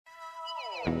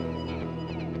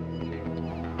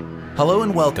Hello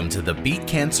and welcome to the Beat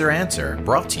Cancer Answer,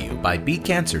 brought to you by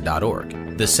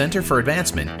BeatCancer.Org, the Center for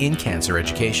Advancement in Cancer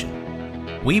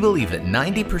Education. We believe that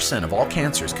 90% of all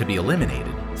cancers could be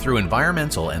eliminated through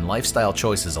environmental and lifestyle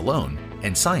choices alone,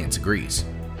 and science agrees.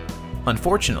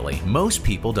 Unfortunately, most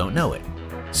people don't know it,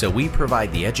 so we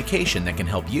provide the education that can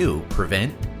help you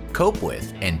prevent, cope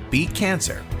with, and beat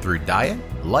cancer through diet,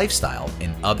 lifestyle,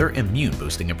 and other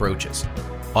immune-boosting approaches.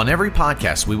 On every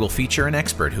podcast, we will feature an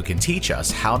expert who can teach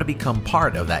us how to become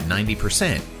part of that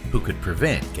 90% who could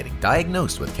prevent getting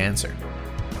diagnosed with cancer.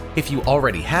 If you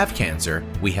already have cancer,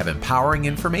 we have empowering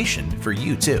information for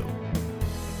you too.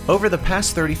 Over the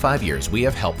past 35 years, we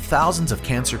have helped thousands of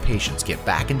cancer patients get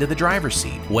back into the driver's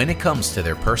seat when it comes to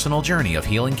their personal journey of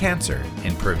healing cancer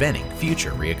and preventing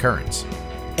future reoccurrence.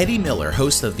 Eddie Miller,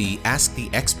 host of the Ask the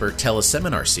Expert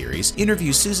Teleseminar series,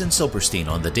 interviews Susan Silberstein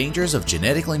on the dangers of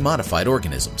genetically modified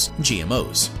organisms,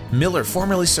 GMOs. Miller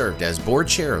formerly served as board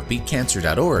chair of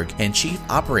BeatCancer.Org and chief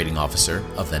operating officer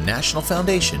of the National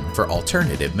Foundation for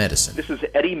Alternative Medicine. This is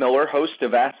Eddie Miller, host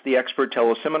of Ask the Expert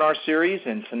Teleseminar series,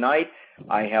 and tonight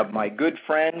I have my good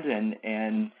friend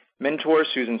and mentor,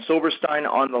 Susan Silberstein,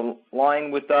 on the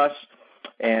line with us.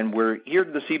 And we're here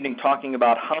this evening talking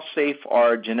about how safe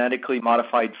are genetically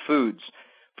modified foods.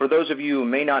 For those of you who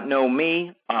may not know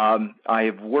me, I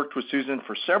have worked with Susan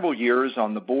for several years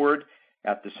on the board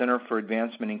at the Center for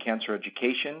Advancement in Cancer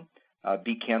Education,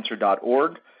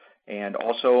 BeatCancer.Org. And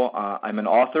also, I'm an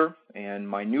author, and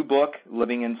my new book,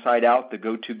 Living Inside Out, the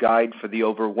go-to guide for the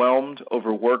overwhelmed,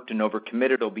 overworked, and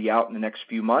overcommitted, will be out in the next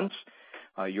few months.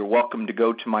 You're welcome to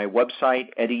go to my website,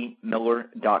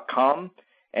 eddiemiller.com,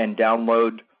 and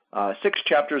download 6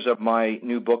 chapters of my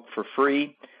new book for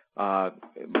free.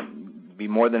 Be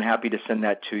more than happy to send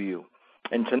that to you.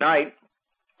 And tonight,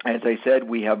 as I said,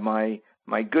 we have my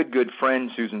good friend,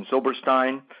 Susan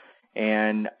Silberstein,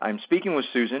 and I'm speaking with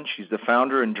Susan. She's the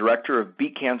founder and director of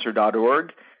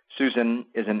BeatCancer.Org. Susan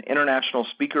is an international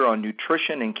speaker on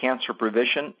nutrition and cancer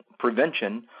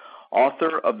prevention,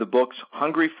 author of the books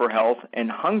Hungry for Health and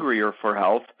Hungrier for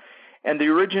Health, and the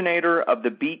originator of the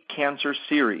Beat Cancer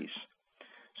series.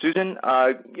 Susan,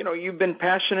 you've been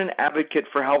passionate advocate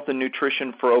for health and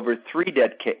nutrition for over 3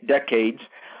 decades.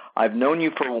 I've known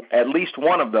you for at least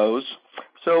one of those.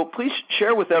 So please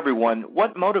share with everyone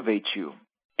what motivates you.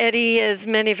 Eddie, as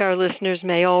many of our listeners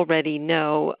may already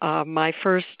know, my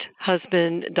first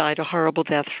husband died a horrible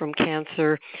death from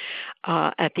cancer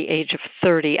at the age of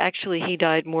 30. Actually, he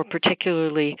died more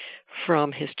particularly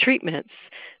from his treatments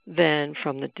than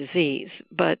from the disease.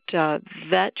 But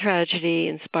that tragedy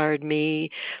inspired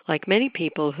me, like many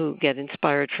people who get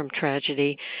inspired from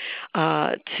tragedy,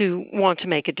 to want to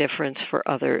make a difference for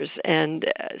others.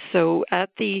 And so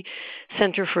at the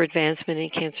Center for Advancement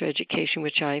in Cancer Education,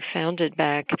 which I founded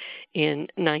back in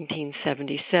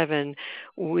 1977,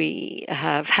 we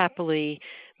have happily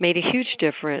made a huge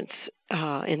difference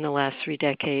in the last 3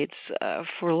 decades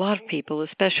for a lot of people,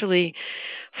 especially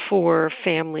for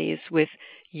families with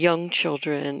young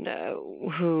children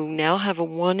who now have a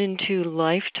 1 in 2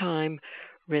 lifetime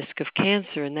risk of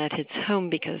cancer, and that hits home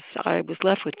because I was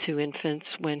left with 2 infants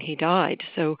when he died.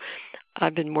 So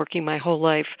I've been working my whole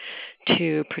life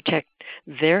to protect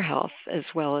their health as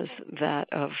well as that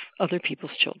of other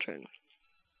people's children.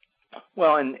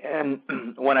 Well, and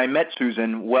when I met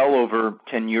Susan well over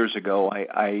 10 years ago,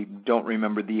 I don't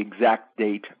remember the exact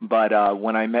date, but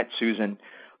when I met Susan,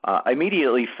 I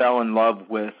immediately fell in love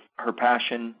with her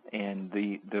passion and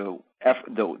the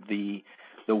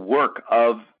work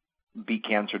of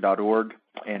BeatCancer.Org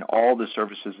and all the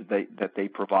services that they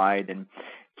provide. And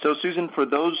so, Susan, for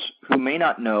those who may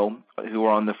not know, who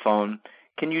are on the phone,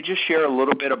 can you just share a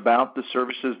little bit about the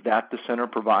services that the center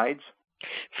provides?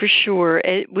 For sure.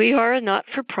 We are a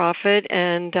not-for-profit,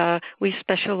 and we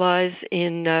specialize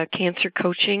in cancer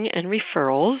coaching and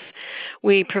referrals.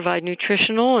 We provide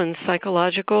nutritional and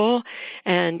psychological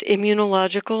and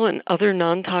immunological and other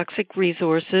non-toxic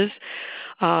resources,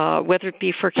 whether it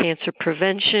be for cancer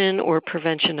prevention or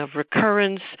prevention of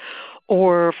recurrence,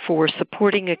 or for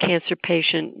supporting a cancer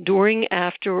patient during,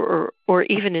 after, or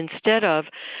even instead of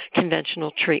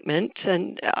conventional treatment.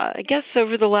 And I guess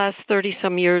over the last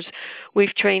 30-some years,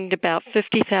 we've trained about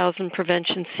 50,000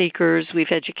 prevention seekers.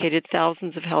 We've educated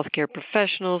thousands of healthcare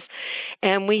professionals,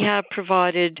 and we have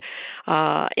provided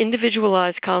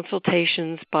individualized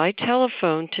consultations by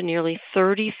telephone to nearly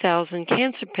 30,000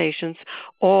 cancer patients,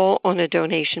 all on a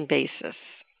donation basis.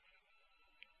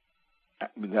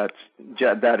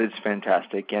 That is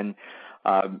fantastic. And,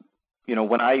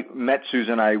 when I met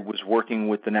Susan, I was working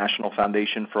with the National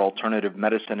Foundation for Alternative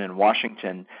Medicine in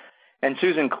Washington. And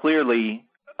Susan clearly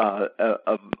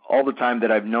of all the time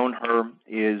that I've known her,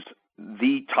 is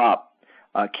the top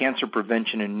cancer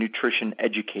prevention and nutrition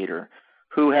educator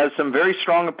who has some very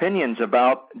strong opinions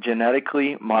about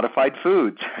genetically modified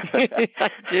foods. I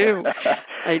do.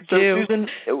 So, Susan,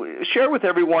 share with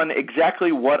everyone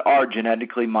exactly what are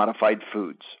genetically modified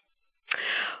foods.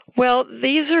 Well,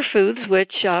 these are foods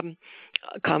which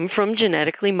come from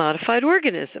genetically modified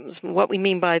organisms. What we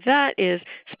mean by that is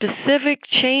specific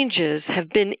changes have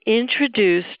been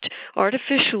introduced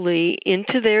artificially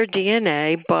into their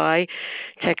DNA by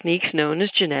techniques known as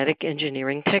genetic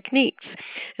engineering techniques.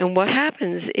 And what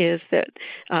happens is that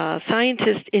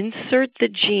scientists insert the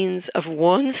genes of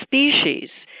one species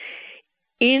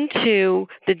into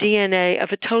the DNA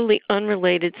of a totally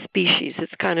unrelated species.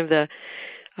 It's kind of the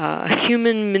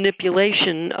human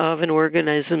manipulation of an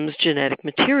organism's genetic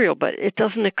material, but it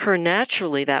doesn't occur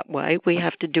naturally that way. We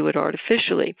have to do it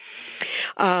artificially.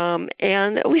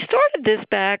 And we started this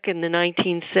back in the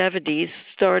 1970s,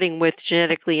 starting with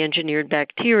genetically engineered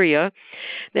bacteria.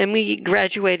 Then we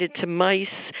graduated to mice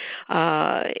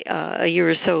a year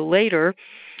or so later.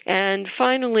 And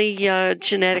finally,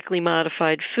 genetically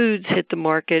modified foods hit the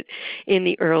market in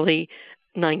the early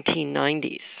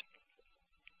 1990s.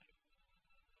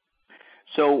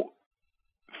 So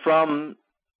from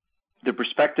the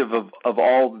perspective of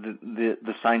all the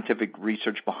scientific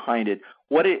research behind it,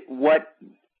 what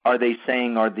are they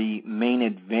saying are the main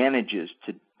advantages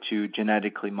to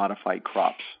genetically modified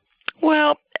crops?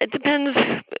 Well, it depends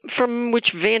from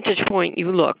which vantage point you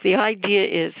look. The idea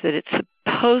is that it's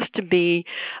supposed to be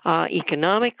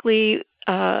economically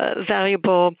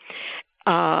valuable,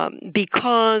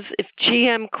 because if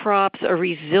GM crops are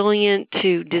resilient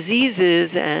to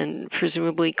diseases and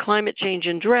presumably climate change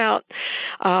and drought,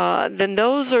 then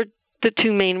those are the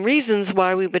two main reasons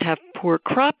why we would have poor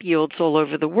crop yields all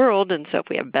over the world. And so if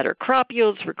we have better crop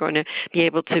yields, we're going to be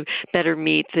able to better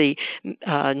meet the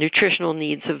nutritional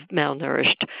needs of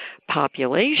malnourished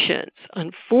populations.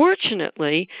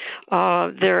 Unfortunately,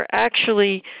 there are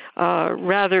actually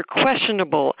rather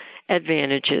questionable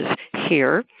advantages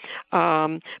here,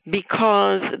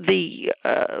 because the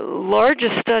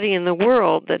largest study in the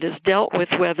world that has dealt with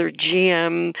whether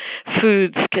GM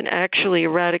foods can actually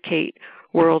eradicate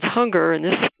world hunger, and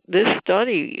this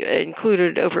study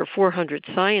included over 400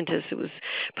 scientists. It was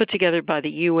put together by the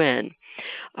UN.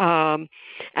 And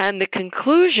the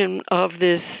conclusion of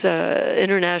this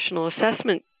international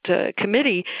assessment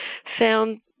committee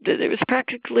found that there was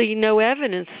practically no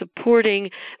evidence supporting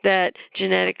that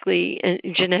genetic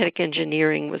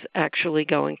engineering was actually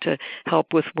going to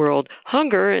help with world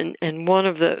hunger. And one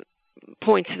of the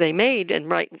points they made, and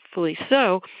rightfully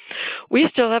so, we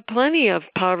still have plenty of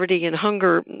poverty and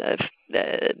hunger,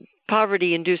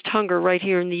 poverty-induced hunger right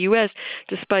here in the U.S.,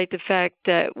 despite the fact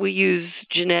that we use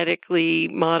genetically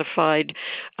modified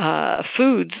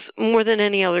foods more than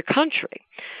any other country.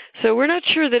 So we're not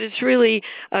sure that it's really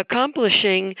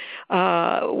accomplishing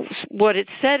what it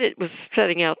said it was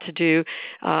setting out to do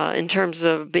in terms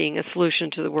of being a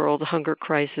solution to the world hunger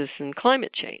crisis and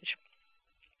climate change.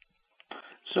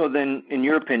 So then, in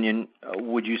your opinion,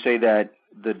 would you say that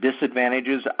the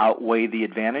disadvantages outweigh the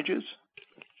advantages?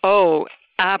 Oh,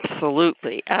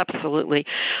 absolutely, absolutely.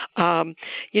 I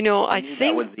think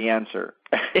that was the answer.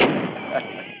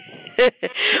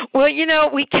 Well,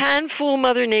 we can fool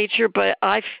Mother Nature, but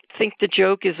I think the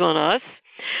joke is on us.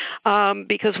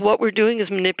 Because what we're doing is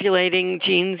manipulating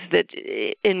genes that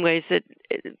in ways that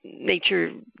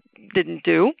nature didn't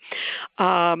do.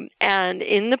 And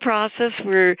in the process,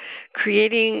 we're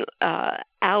creating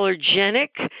allergenic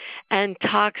and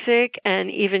toxic and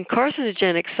even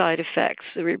carcinogenic side effects.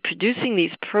 So we're producing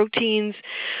these proteins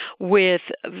with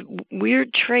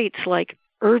weird traits like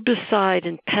herbicide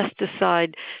and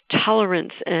pesticide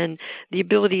tolerance and the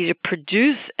ability to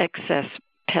produce excess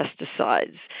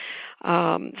pesticides.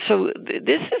 So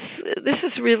this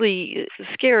is really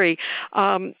scary.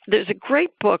 There's a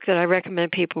great book that I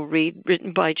recommend people read,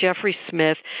 written by Jeffrey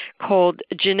Smith, called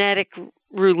Genetic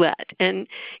Roulette. And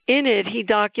in it, he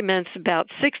documents about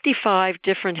 65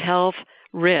 different health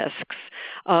risks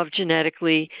of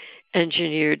genetically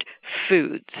engineered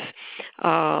foods.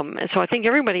 And so I think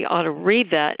everybody ought to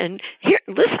read that. And here,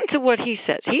 listen to what he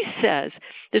says. He says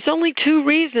there's only two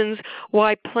reasons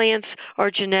why plants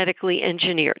are genetically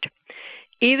engineered: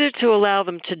 either to allow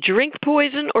them to drink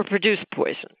poison or produce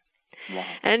poison. Wow.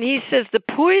 And he says the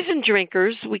poison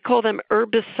drinkers, we call them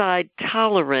herbicide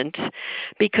tolerant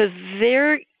because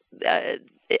they're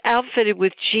outfitted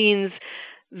with genes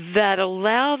that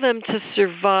allow them to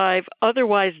survive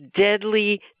otherwise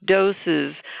deadly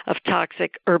doses of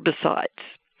toxic herbicides.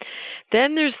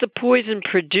 Then there's the poison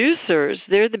producers.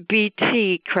 They're the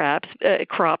Bt crops.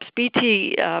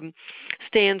 Bt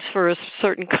stands for a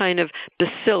certain kind of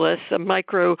bacillus, a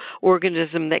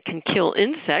microorganism that can kill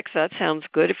insects. That sounds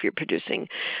good if you're producing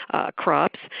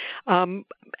crops.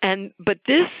 But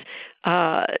this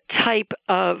type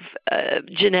of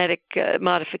genetic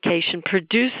modification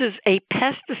produces a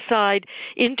pesticide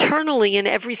internally in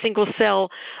every single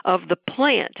cell of the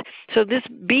plant. So this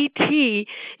Bt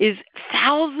is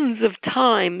thousands of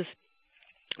times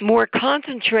more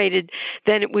concentrated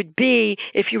than it would be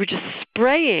if you were just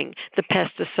spraying the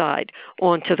pesticide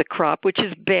onto the crop, which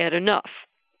is bad enough.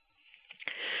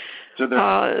 So this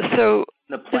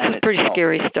is pretty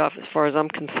scary stuff as far as I'm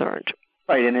concerned.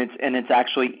 Right, and it's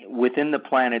actually within the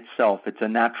plant itself. It's a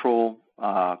natural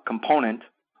component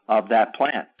of that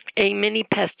plant. A mini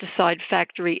pesticide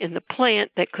factory in the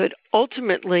plant that could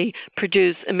ultimately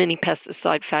produce a mini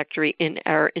pesticide factory in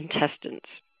our intestines.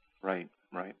 Right.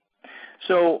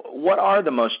 So what are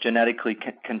the most genetically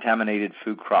contaminated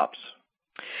food crops?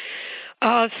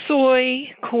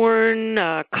 Soy, corn,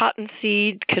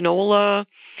 cottonseed, canola,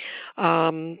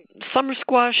 summer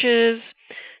squashes,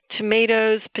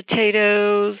 tomatoes,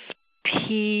 potatoes,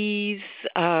 peas,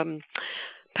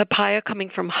 papaya coming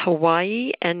from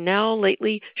Hawaii, and now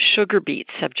lately sugar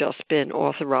beets have just been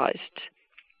authorized.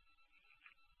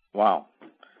 Wow.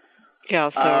 Yeah.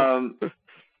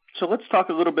 So let's talk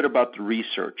a little bit about the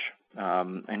research.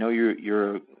 I know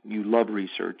you love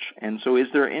research, and so is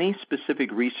there any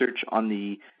specific research on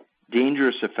the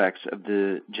dangerous effects of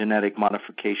the genetic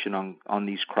modification on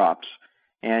these crops?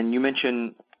 And you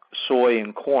mentioned soy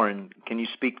and corn. Can you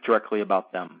speak directly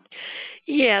about them?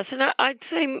 Yes, and I'd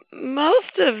say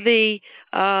most of the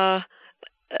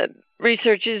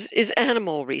research is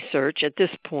animal research at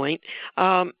this point.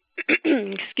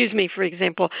 Excuse me, for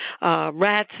example,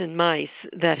 rats and mice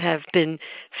that have been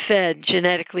fed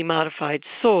genetically modified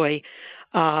soy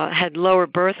had lower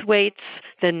birth weights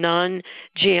than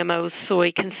non-GMO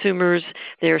soy consumers.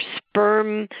 Their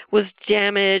sperm was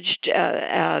damaged. They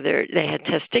had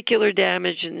testicular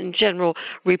damage, and in general,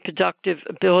 reproductive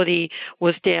ability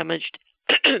was damaged,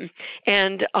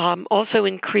 and also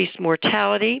increased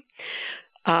mortality.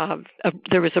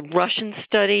 There was a Russian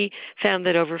study found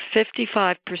that over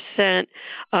 55%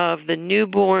 of the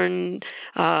newborn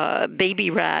baby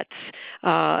rats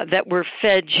that were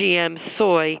fed GM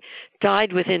soy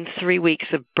died within 3 weeks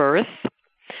of birth.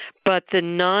 But the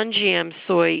non-GM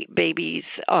soy babies,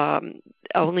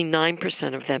 only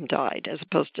 9% of them died, as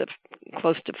opposed to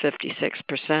close to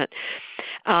 56%.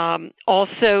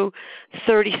 Also,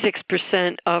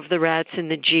 36% of the rats in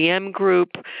the GM group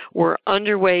were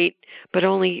underweight, but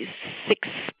only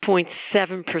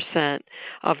 6.7%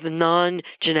 of the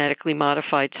non-genetically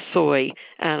modified soy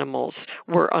animals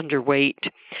were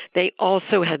underweight. They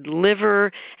also had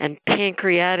liver and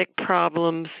pancreatic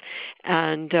problems,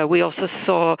 and we also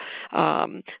saw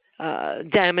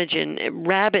damage in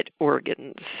rabbit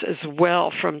organs as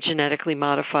well from genetically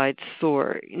modified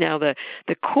soy. Now, the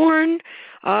corn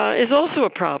is also a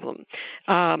problem.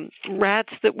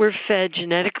 Rats that were fed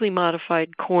genetically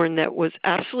modified corn that was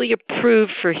absolutely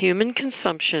approved for human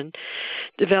consumption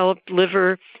developed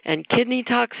liver and kidney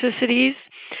toxicities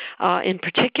in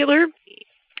particular,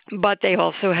 but they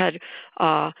also had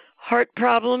heart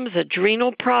problems,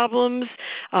 adrenal problems,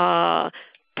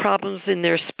 problems in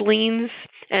their spleens,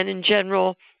 and in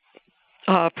general,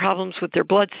 problems with their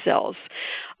blood cells.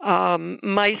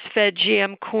 Mice-fed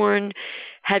GM corn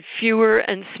had fewer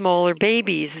and smaller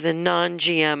babies than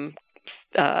non-GM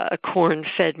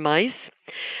corn-fed mice.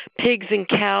 Pigs and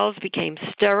cows became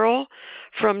sterile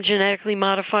from genetically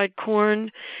modified corn.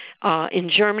 In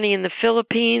Germany and the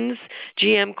Philippines,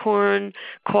 GM corn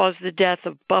caused the death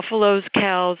of buffaloes,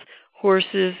 cows,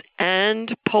 horses,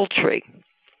 and poultry.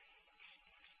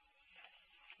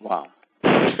 Wow.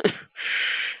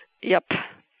 Yep.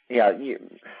 Yeah.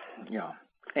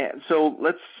 And so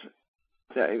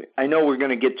I know we're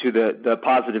going to get to the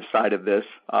positive side of this.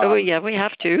 Yeah, we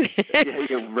have to.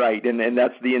 Yeah, right, and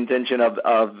that's the intention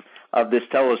of this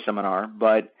teleseminar.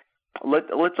 But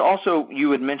let's also,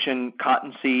 you had mentioned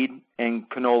cottonseed and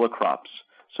canola crops.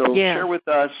 So share with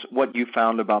us what you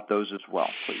found about those as well,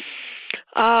 please.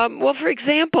 Well, for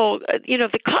example,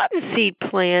 the cottonseed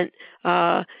plant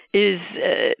is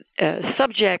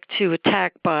subject to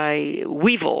attack by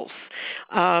weevils.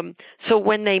 So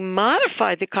when they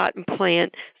modified the cotton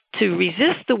plant to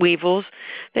resist the weevils,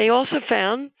 they also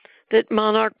found that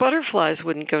monarch butterflies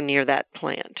wouldn't go near that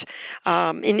plant.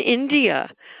 In India,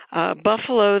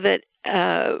 buffalo that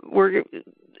were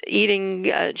eating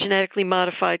genetically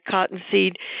modified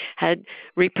cottonseed had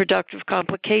reproductive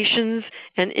complications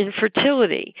and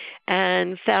infertility,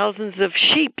 and thousands of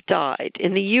sheep died.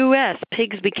 In the U.S.,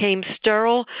 pigs became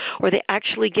sterile, or they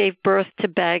actually gave birth to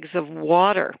bags of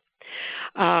water.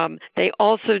 They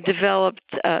also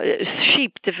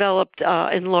sheep developed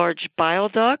enlarged bile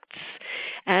ducts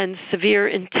and severe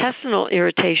intestinal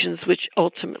irritations, which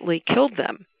ultimately killed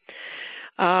them.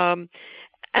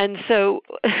 And so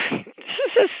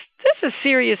this is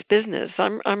serious business.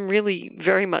 I'm really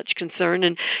very much concerned.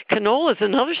 And canola is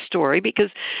another story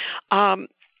because about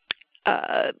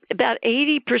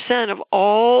 80% of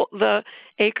all the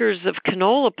acres of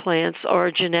canola plants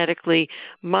are genetically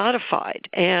modified,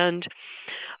 and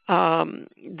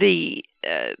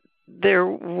there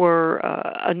were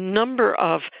a number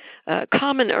of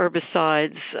common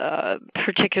herbicides,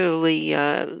 particularly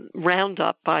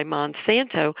Roundup by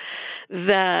Monsanto,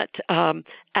 that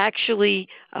actually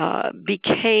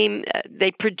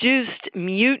they produced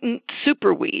mutant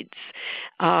superweeds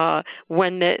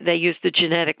when they used the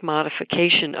genetic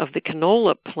modification of the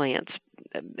canola plants,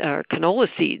 canola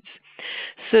seeds,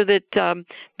 so that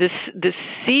the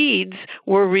seeds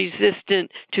were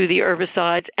resistant to the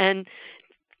herbicides, and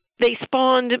they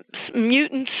spawned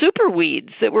mutant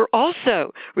superweeds that were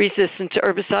also resistant to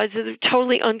herbicides that are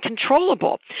totally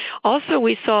uncontrollable. Also,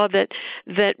 we saw that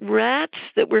rats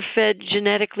that were fed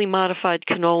genetically modified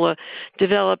canola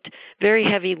developed very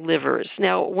heavy livers.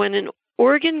 Now, when an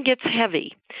organ gets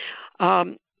heavy,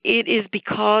 it is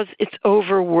because it's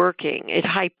overworking. It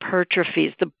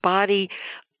hypertrophies. The body,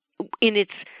 in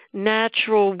its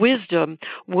natural wisdom,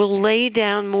 will lay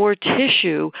down more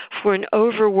tissue for an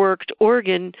overworked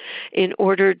organ in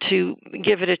order to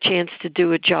give it a chance to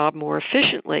do a job more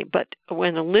efficiently. But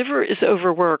when a liver is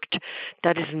overworked,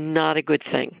 that is not a good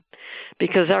thing,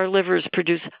 because our livers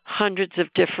produce hundreds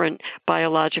of different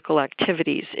biological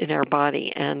activities in our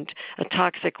body, and a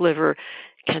toxic liver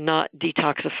cannot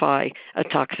detoxify a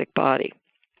toxic body.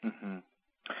 Mm-hmm.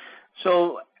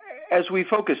 So as we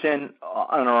focus in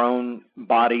on our own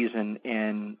bodies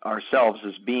and ourselves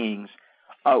as beings,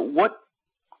 what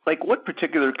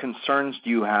particular concerns do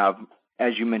you have,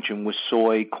 as you mentioned, with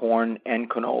soy, corn, and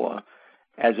canola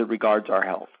as it regards our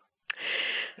health?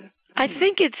 I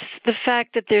think it's the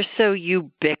fact that they're so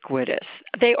ubiquitous.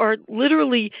 They are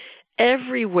literally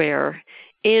everywhere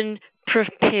in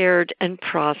prepared and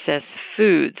processed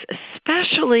foods,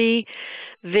 especially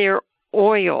their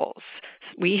oils.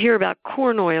 We hear about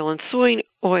corn oil and soy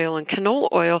oil and canola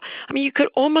oil. I mean, you could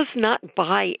almost not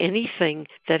buy anything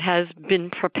that has been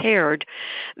prepared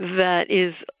that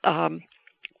is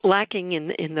lacking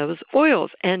in those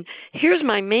oils. And here's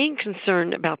my main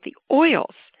concern about the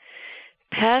oils.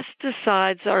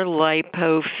 Pesticides are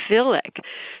lipophilic,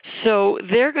 so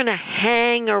they're going to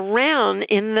hang around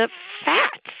in the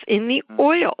fats, in the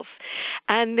oils,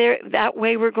 and that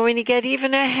way we're going to get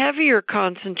even a heavier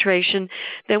concentration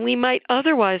than we might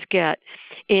otherwise get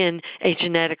in a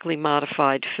genetically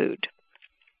modified food.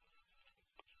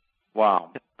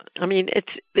 Wow. I mean,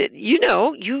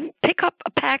 you pick up a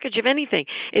package of anything.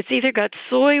 It's either got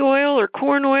soy oil or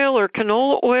corn oil or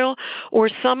canola oil or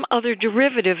some other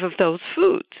derivative of those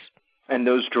foods. And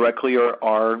those directly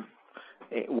are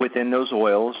within those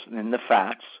oils and the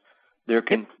fats.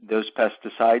 Those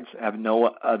pesticides have no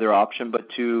other option but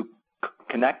to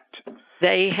connect.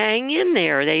 They hang in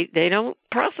there. They don't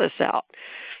process out.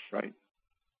 Right.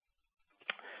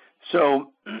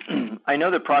 So I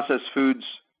know that processed foods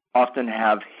often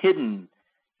have hidden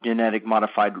genetic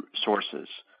modified sources.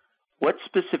 What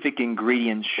specific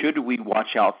ingredients should we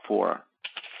watch out for?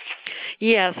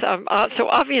 Yes, so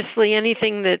obviously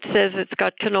anything that says it's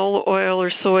got canola oil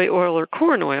or soy oil or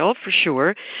corn oil, for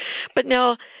sure. But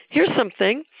now, here's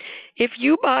something. If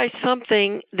you buy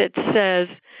something that says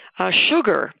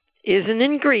sugar is an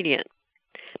ingredient,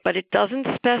 but it doesn't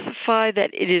specify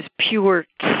that it is pure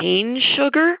cane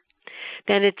sugar,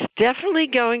 then it's definitely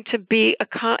going to be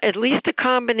at least a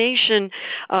combination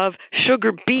of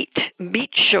sugar beet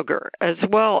sugar, as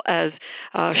well as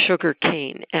sugar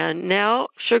cane. And now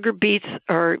sugar beets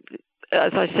are,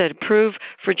 as I said, approved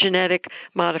for genetic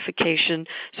modification,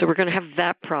 so we're going to have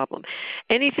that problem.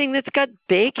 Anything that's got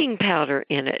baking powder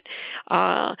in it,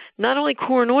 not only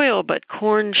corn oil, but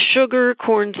corn sugar,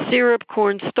 corn syrup,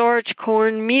 corn starch,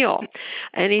 corn meal.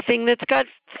 Anything that's got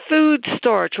food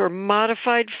starch or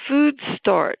modified food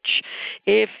starch.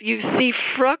 If you see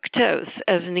fructose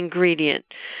as an ingredient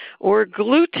or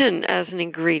gluten as an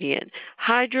ingredient,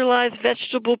 hydrolyzed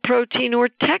vegetable protein or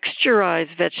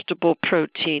texturized vegetable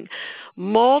protein,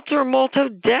 malt or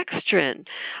maltodextrin,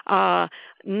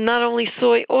 not only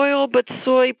soy oil but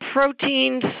soy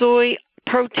protein, soy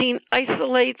protein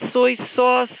isolates, soy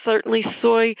sauce, certainly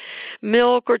soy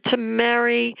milk or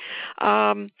tamari,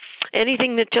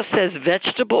 anything that just says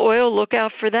vegetable oil, look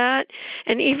out for that,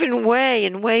 and even whey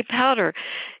and whey powder.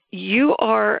 You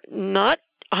are not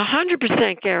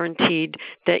 100% guaranteed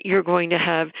that you're going to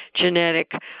have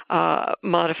genetic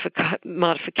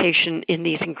modification in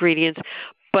these ingredients,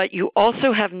 but you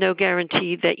also have no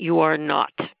guarantee that you are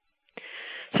not.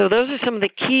 So those are some of the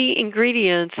key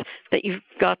ingredients that you've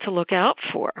got to look out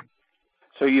for.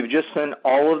 So you've just sent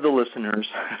all of the listeners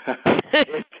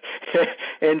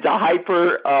into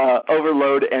hyper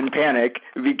overload and panic,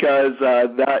 because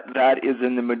that is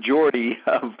in the majority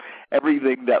of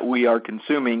everything that we are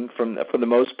consuming for the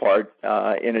most part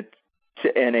in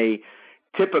a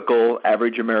typical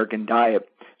average American diet.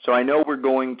 So I know we're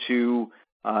going to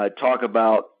talk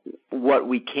about what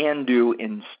we can do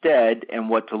instead and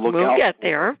what to look out for. We'll get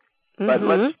there. Mm-hmm. But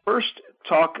let's first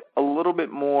talk a little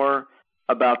bit more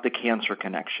about the cancer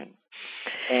connection.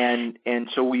 And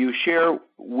so will you share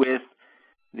with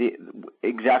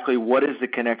exactly what is the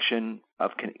connection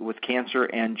with cancer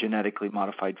and genetically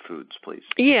modified foods, please?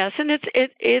 Yes, and it's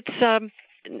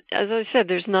as I said,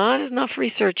 there's not enough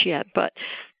research yet, but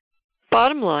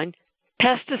bottom line,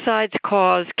 pesticides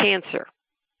cause cancer.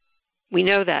 We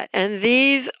know that. And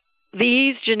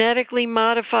these genetically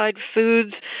modified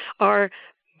foods are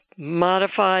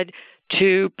modified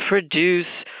to produce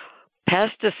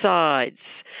pesticides.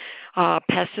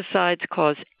 Pesticides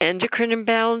cause endocrine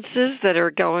imbalances that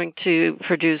are going to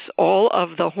produce all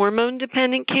of the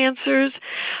hormone-dependent cancers.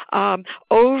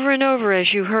 Over and over,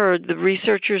 as you heard, the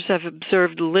researchers have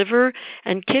observed liver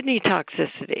and kidney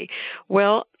toxicity.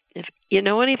 Well, if you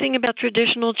know anything about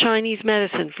traditional Chinese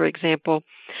medicine, for example,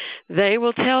 they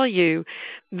will tell you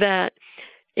that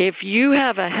if you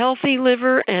have a healthy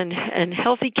liver and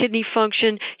healthy kidney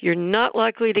function, you're not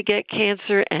likely to get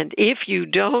cancer, and if you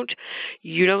don't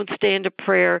stand a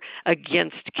prayer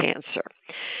against cancer.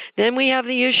 Then we have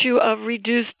the issue of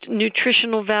reduced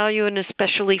nutritional value and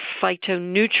especially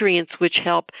phytonutrients, which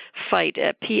help fight.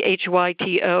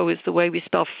 P-H-Y-T-O is the way we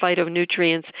spell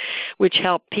phytonutrients, which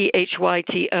help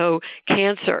P-H-Y-T-O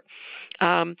cancer.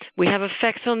 We have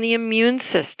effects on the immune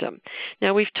system.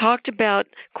 Now, we've talked about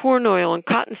corn oil and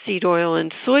cottonseed oil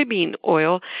and soybean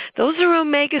oil. Those are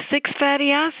omega-6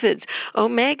 fatty acids.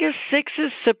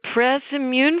 Omega-6s suppress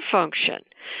immune function.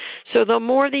 So the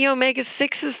more the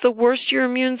omega-6s, the worse your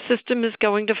immune system is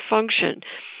going to function.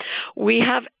 We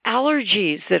have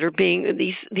allergies that are being,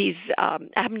 these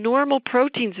abnormal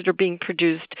proteins that are being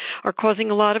produced are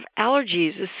causing a lot of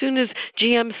allergies. As soon as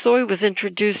GM soy was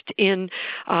introduced in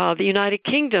the United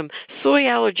Kingdom, soy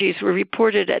allergies were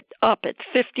reported up at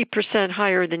 50%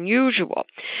 higher than usual.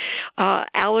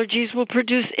 Allergies will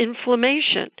produce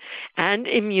inflammation and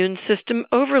immune system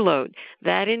overload.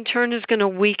 That in turn is going to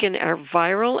weaken our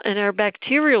viral and our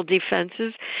bacterial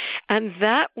defenses, and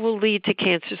that will lead to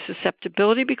cancer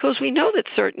susceptibility, because we know that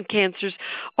certain cancers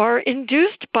are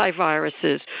induced by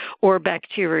viruses or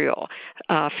bacterial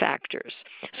factors.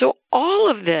 So all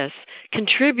of this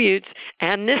contributes,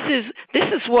 and this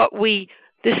is what we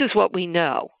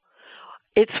know.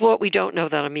 It's what we don't know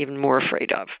that I'm even more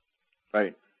afraid of.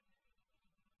 Right.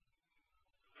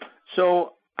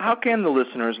 So how can the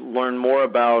listeners learn more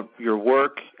about your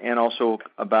work and also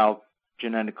about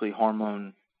genetically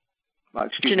modified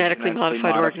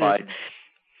organisms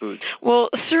foods? Well,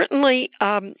 certainly,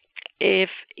 if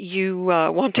you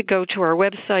want to go to our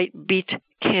website,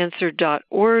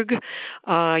 BeatCancer.Org,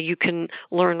 you can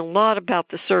learn a lot about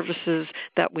the services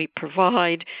that we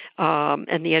provide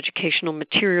and the educational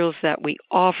materials that we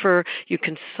offer. You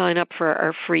can sign up for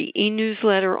our free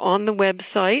e-newsletter on the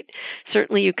website.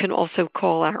 Certainly, you can also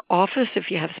call our office if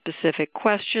you have specific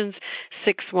questions,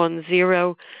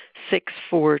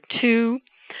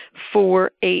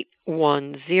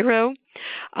 610-642-4810.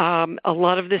 A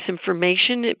lot of this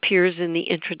information appears in the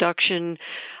introduction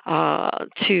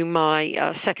to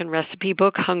my second recipe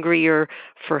book, Hungrier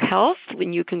for Health,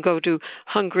 when you can go to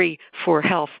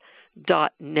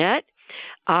hungryforhealth.net.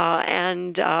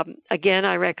 And again,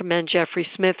 I recommend Jeffrey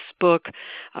Smith's book,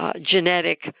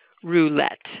 Genetic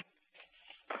Roulette.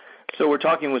 So we're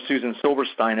talking with Susan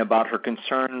Silberstein about her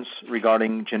concerns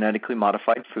regarding genetically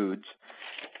modified foods.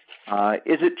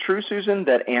 Is it true, Susan,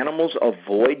 that animals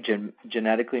avoid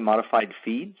genetically modified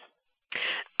feeds?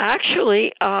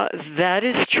 Actually, that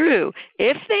is true.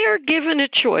 If they are given a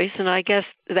choice, and I guess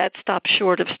that stops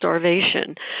short of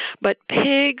starvation, but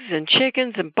pigs and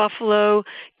chickens and buffalo,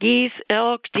 geese,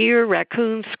 elk, deer,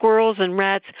 raccoons, squirrels, and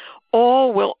rats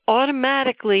all will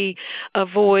automatically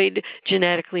avoid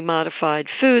genetically modified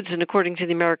foods. And according to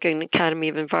the American Academy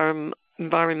of Environmental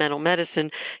environmental medicine,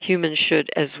 humans should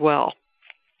as well.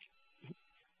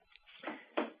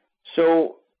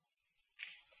 So,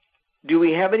 do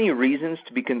we have any reasons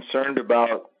to be concerned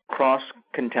about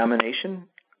cross-contamination?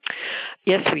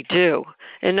 Yes, we do.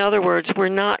 In other words, we're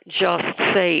not just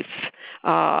safe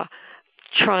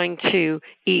trying to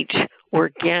eat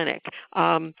organic.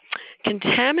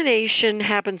 Contamination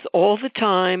happens all the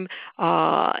time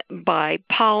by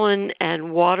pollen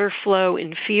and water flow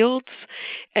in fields.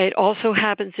 It also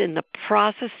happens in the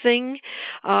processing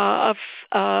of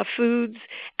foods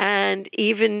and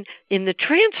even in the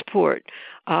transport.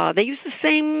 They use the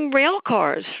same rail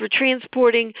cars for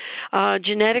transporting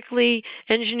genetically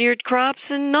engineered crops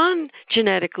and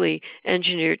non-genetically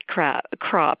engineered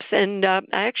crops. And I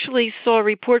actually saw a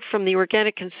report from the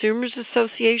Organic Consumers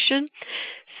Association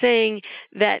saying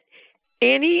that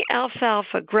any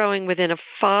alfalfa growing within a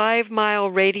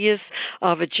 5-mile radius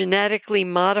of a genetically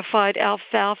modified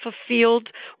alfalfa field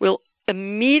will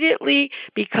immediately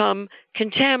become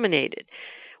contaminated.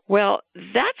 Well,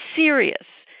 that's serious.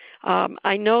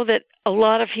 I know that a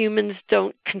lot of humans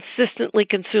don't consistently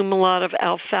consume a lot of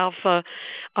alfalfa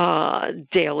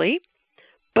daily,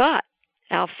 but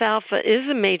alfalfa is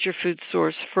a major food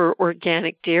source for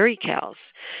organic dairy cows.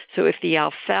 So if the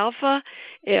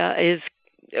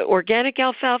organic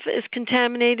alfalfa is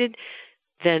contaminated,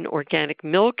 then organic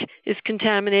milk is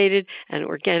contaminated, and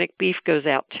organic beef goes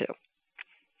out too.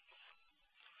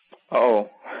 Oh.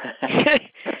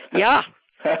 Yeah.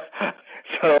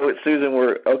 So, Susan,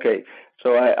 we're okay.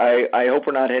 So I hope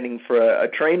we're not heading for a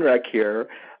train wreck here.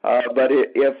 But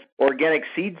if organic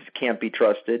seeds can't be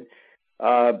trusted,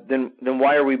 then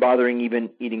why are we bothering even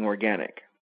eating organic?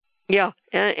 Yeah,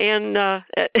 and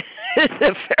it's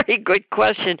a very good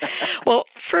question. Well,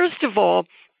 first of all,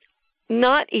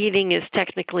 not eating is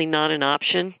technically not an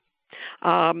option.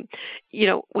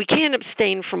 We can't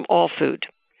abstain from all food.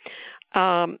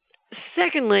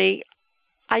 Secondly,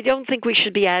 I don't think we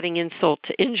should be adding insult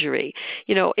to injury.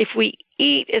 If we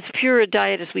eat as pure a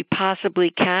diet as we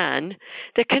possibly can,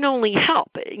 that can only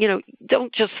help.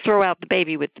 Don't just throw out the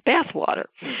baby with the bathwater.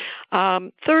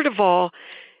 Third of all,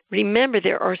 remember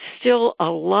there are still a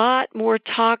lot more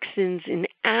toxins in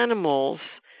animals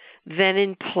than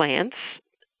in plants,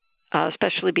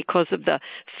 especially because of the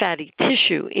fatty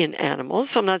tissue in animals.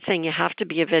 So I'm not saying you have to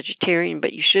be a vegetarian,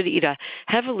 but you should eat a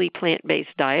heavily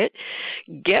plant-based diet.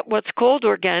 Get what's called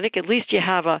organic. At least you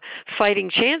have a fighting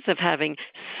chance of having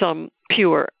some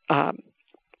pure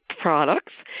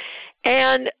products.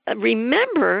 And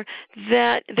remember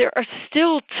that there are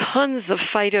still tons of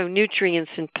phytonutrients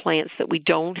in plants that we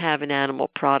don't have in animal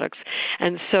products.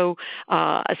 And so,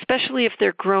 especially if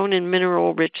they're grown in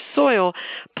mineral-rich soil,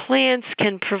 plants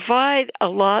can provide a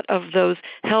lot of those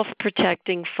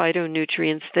health-protecting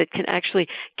phytonutrients that can actually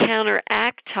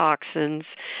counteract toxins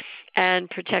and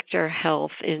protect our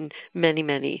health in many,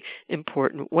 many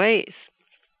important ways.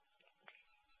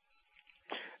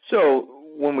 So,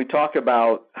 when we talk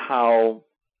about how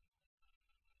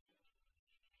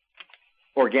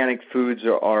organic foods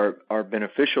are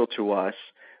beneficial to us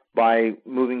by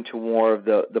moving to more of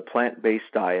the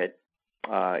plant-based diet,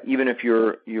 even if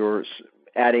you're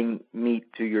adding meat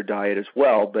to your diet as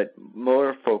well, but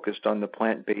more focused on the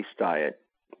plant-based diet,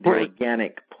 the right.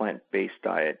 Organic plant-based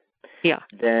diet, yeah,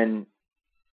 then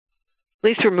at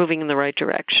least we're moving in the right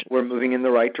direction. We're moving in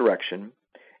the right direction,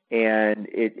 and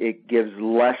it gives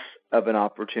less of an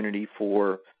opportunity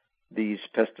for these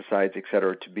pesticides, et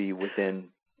cetera, to be within.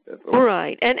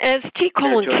 Right. And as T.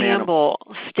 Colin Campbell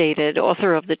stated,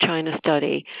 author of the China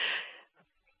study,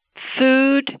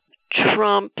 food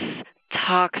trumps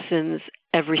toxins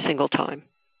every single time.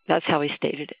 That's how he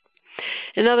stated it.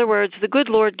 In other words, the good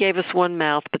Lord gave us one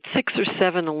mouth, but 6 or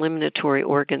 7 eliminatory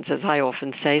organs, as I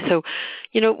often say. So,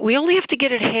 we only have to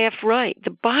get it half right.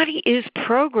 The body is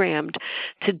programmed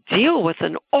to deal with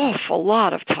an awful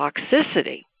lot of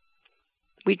toxicity.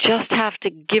 We just have to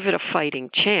give it a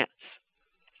fighting chance.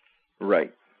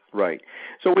 Right.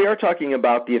 So we are talking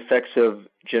about the effects of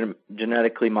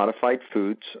genetically modified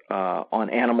foods on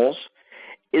animals.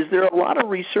 Is there a lot of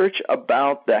research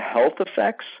about the health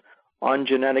effects on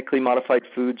genetically modified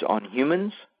foods on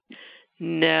humans?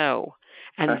 No.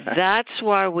 And that's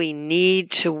why we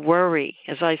need to worry.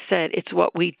 As I said, it's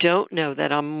what we don't know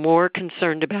that I'm more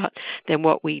concerned about than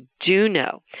what we do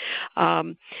know.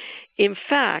 In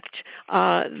fact,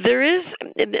 there is,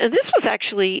 and this was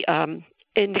actually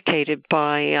indicated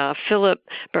by Philip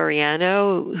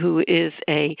Buriano, who is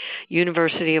a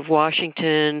University of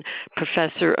Washington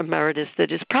professor emeritus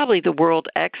that is probably the world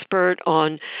expert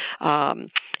on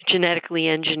genetically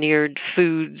engineered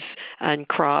foods and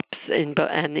crops and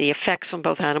the effects on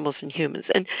both animals and humans.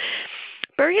 And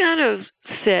Speriano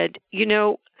said, you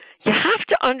have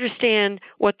to understand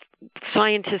what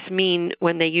scientists mean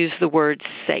when they use the word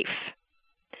safe.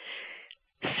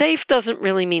 Safe doesn't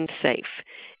really mean safe.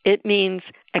 It means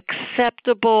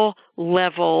acceptable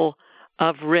level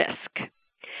of risk.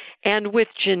 And with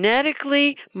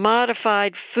genetically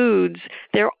modified foods,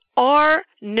 there are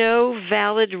no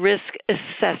valid risk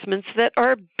assessments that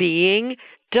are being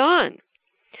done.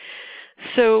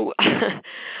 So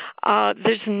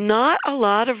there's not a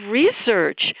lot of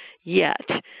research yet.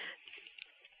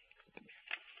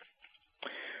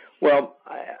 Well,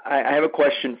 I have a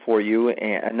question for you,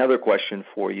 and another question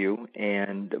for you,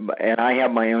 and I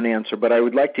have my own answer, but I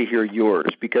would like to hear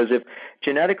yours, because if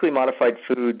genetically modified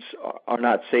foods are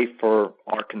not safe for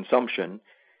our consumption,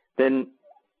 then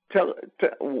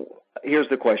here's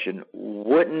the question: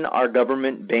 wouldn't our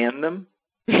government ban them?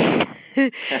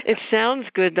 It sounds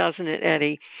good, doesn't it,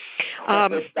 Eddie?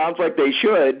 It sounds like they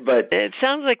should, but it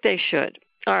sounds like they should.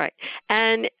 All right.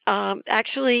 And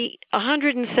actually,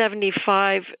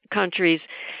 175 countries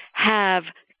have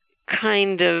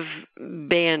kind of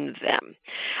banned them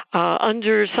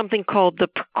under something called the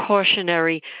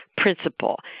precautionary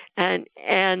principle. And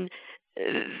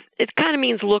it kind of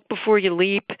means look before you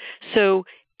leap. So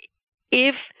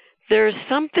if there's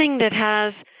something that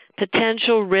has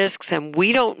potential risks and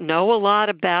we don't know a lot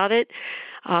about it,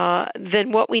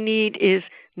 then what we need is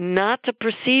not to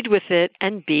proceed with it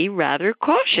and be rather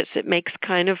cautious. It makes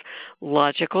kind of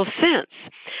logical sense.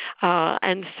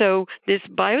 And so this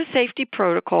biosafety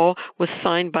protocol was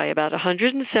signed by about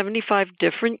 175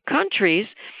 different countries.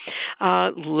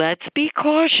 Let's be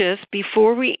cautious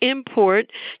before we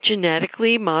import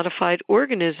genetically modified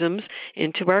organisms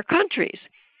into our countries.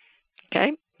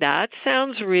 Okay, that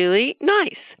sounds really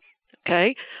nice.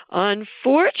 Okay,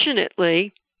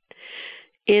 unfortunately,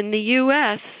 in the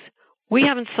U.S., we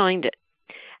haven't signed it.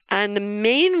 And the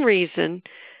main reason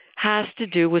has to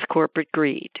do with corporate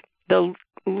greed. The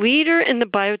leader in the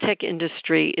biotech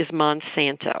industry is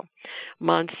Monsanto.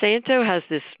 Monsanto has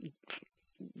this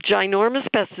ginormous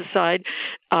pesticide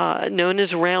known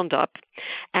as Roundup.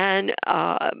 And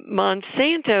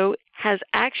Monsanto has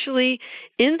actually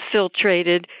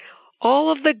infiltrated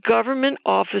all of the government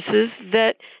offices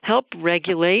that help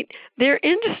regulate their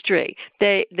industry.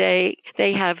 They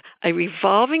have a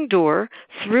revolving door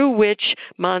through which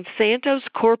Monsanto's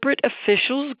corporate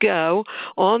officials go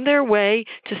on their way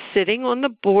to sitting on the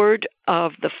board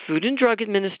of the Food and Drug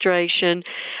Administration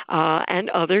and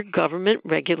other government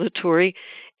regulatory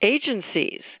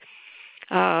agencies.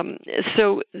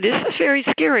 So this is very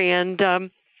scary, and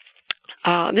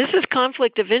this is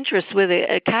conflict of interest with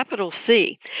a capital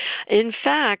C. In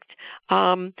fact,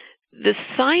 the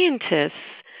scientists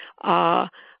are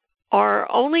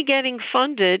only getting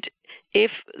funded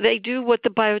if they do what the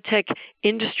biotech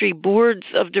industry boards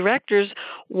of directors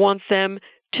want them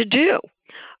to do.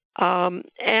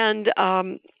 And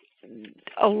a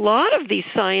lot of these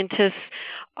scientists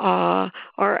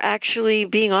are actually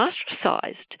being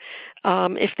ostracized.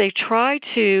 If they try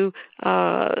to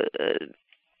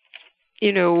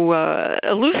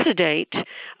elucidate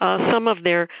some of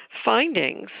their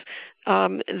findings,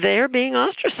 they're being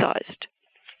ostracized.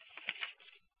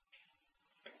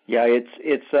 Yeah,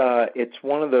 it's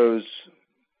one of those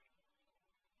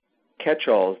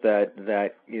catch-alls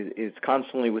that is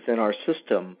constantly within our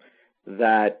system,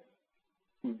 that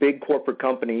big corporate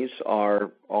companies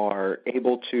are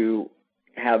able to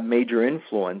have major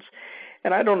influence.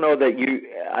 And I don't know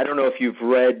if you've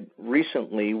read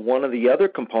recently, one of the other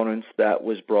components that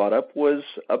was brought up was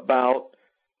about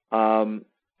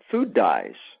food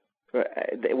dyes,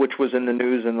 which was in the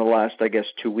news in the last,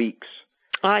 2 weeks.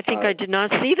 I think I did not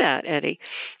see that, Eddie.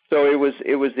 So it was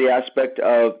the aspect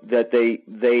of that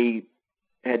they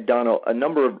had done a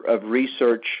number of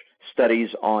research studies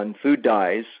on food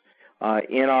dyes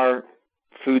in our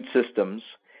food systems,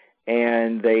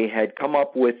 and they had come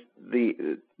up with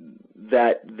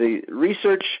that the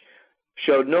research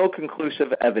showed no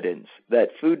conclusive evidence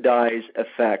that food dyes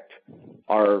affect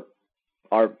our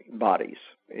bodies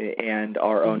and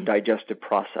our own digestive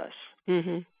process.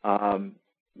 Mm-hmm.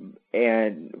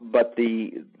 But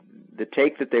the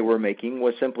take that they were making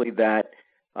was simply that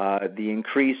the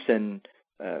increase in,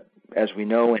 as we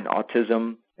know, in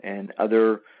autism and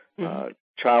other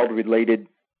child-related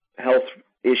health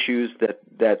issues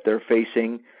that they're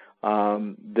facing.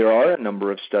 There are a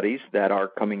number of studies that are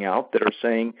coming out that are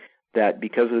saying that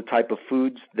because of the type of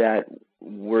foods that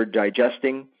we're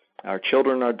digesting, our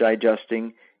children are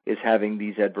digesting, is having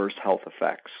these adverse health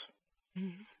effects.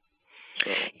 Mm-hmm.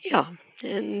 So. Yeah.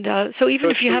 And so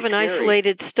even if you have an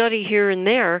isolated study here and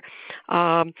there,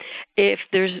 if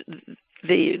there's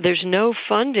there's no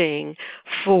funding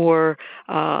for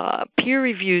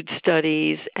peer-reviewed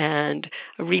studies and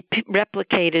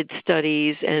replicated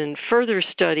studies and further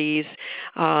studies,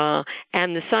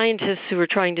 and the scientists who are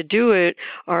trying to do it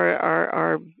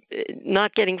are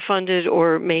not getting funded,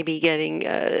 or maybe getting,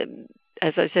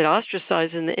 as I said,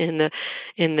 ostracized in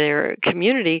their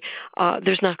community.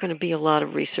 There's not going to be a lot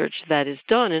of research that is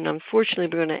done, and unfortunately,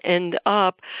 we're going to end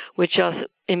up with just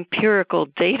empirical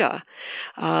data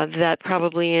that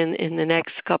probably in the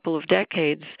next couple of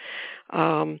decades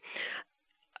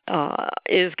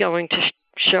is going to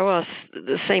show us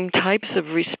the same types of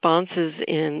responses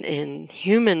in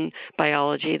human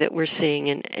biology that we're seeing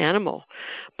in animal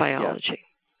biology.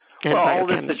 Yeah. Well, all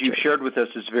this that you've shared with us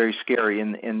is very scary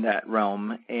in that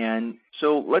realm. And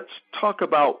so let's talk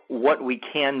about what we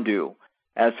can do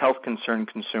as health-concerned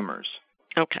consumers.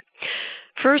 Okay.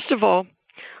 First of all,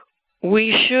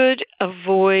 we should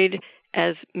avoid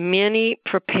as many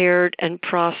prepared and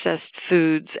processed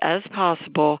foods as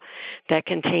possible that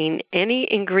contain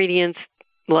any ingredients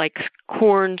like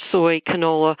corn, soy,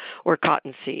 canola, or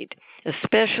cottonseed,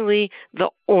 especially the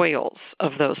oils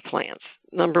of those plants.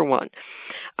 Number one.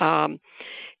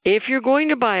 If you're going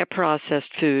to buy a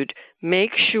processed food,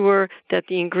 make sure that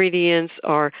the ingredients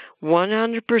are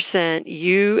 100%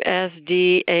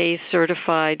 USDA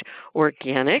certified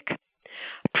organic.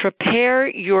 Prepare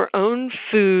your own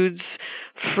foods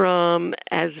from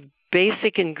as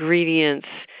basic ingredients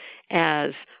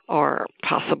as are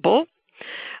possible.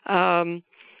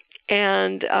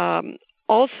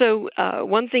 Also,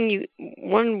 one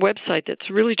website that's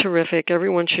really terrific,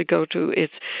 everyone should go to,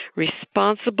 it's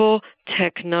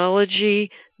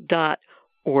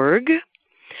ResponsibleTechnology.org.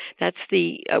 That's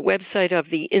the website of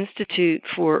the Institute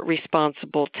for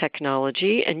Responsible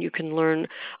Technology, and you can learn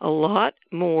a lot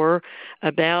more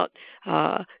about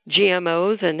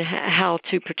GMOs and how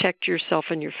to protect yourself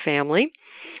and your family.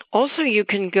 Also, you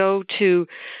can go to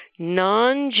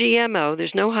non-GMO,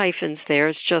 there's no hyphens there,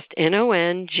 it's just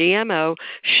NON-GMO,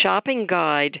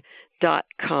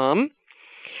 shoppingguide.com,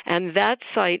 and that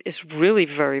site is really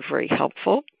very, very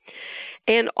helpful.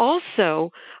 And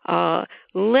also,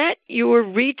 let your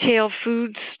retail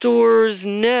food stores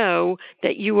know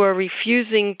that you are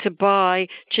refusing to buy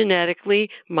genetically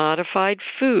modified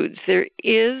foods. There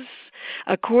is,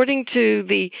 according to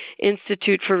the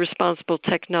Institute for Responsible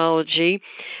Technology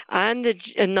and the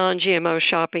Non-GMO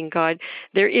Shopping Guide,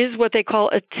 there is what they call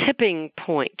a tipping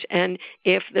point. And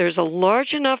if there's a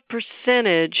large enough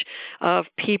percentage of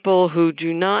people who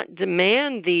do not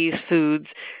demand these foods,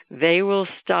 they will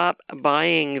stop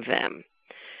buying them.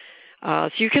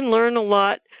 So you can learn a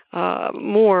lot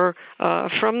more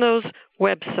from those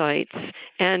websites,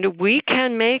 and we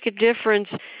can make a difference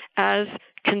as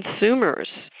consumers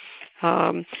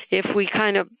if we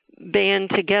kind of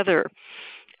band together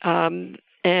and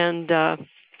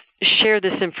share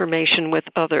this information with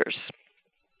others.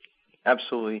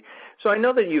 Absolutely. So I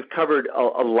know that you've covered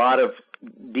a lot of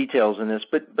details in this,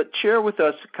 but share with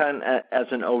us kind of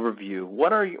as an overview.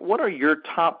 What are your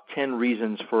top 10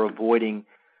 reasons for avoiding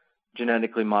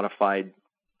genetically modified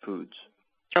foods?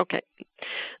 Okay.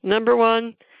 Number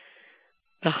one,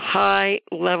 the high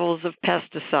levels of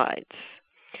pesticides.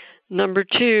 Number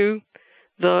two,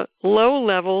 the low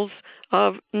levels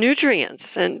of nutrients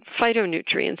and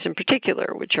phytonutrients in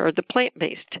particular, which are the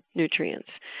plant-based nutrients.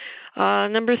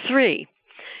 Number three,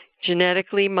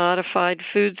 genetically modified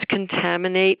foods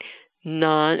contaminate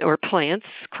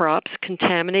crops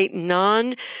contaminate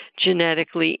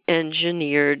non-genetically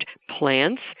engineered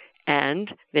plants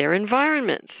and their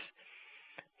environments.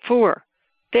 4,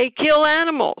 they kill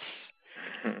animals.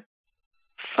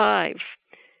 5,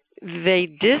 they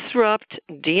disrupt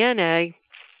DNA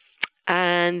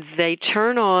and they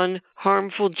turn on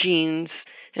harmful genes,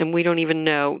 and we don't even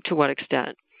know to what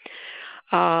extent.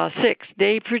 6,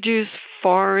 they produce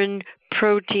foreign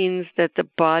proteins that the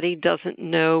body doesn't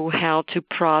know how to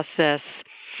process,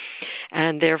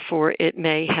 and therefore it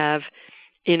may have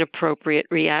inappropriate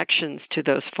reactions to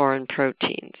those foreign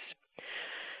proteins.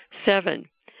 7,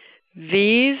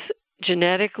 these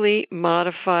genetically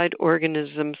modified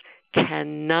organisms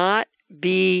cannot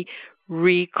be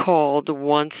recalled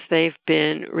once they've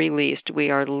been released. We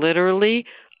are literally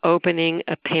opening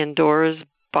a Pandora's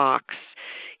box.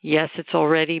 Yes, it's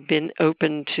already been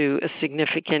opened to a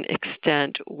significant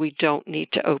extent. We don't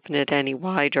need to open it any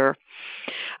wider.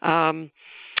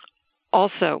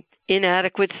 Also,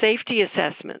 inadequate safety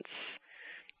assessments.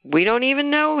 We don't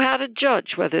even know how to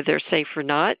judge whether they're safe or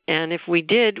not, and if we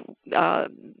did,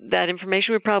 that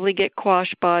information would probably get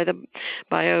quashed by the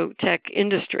biotech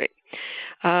industry.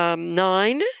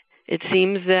 9, it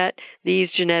seems that these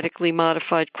genetically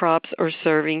modified crops are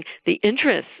serving the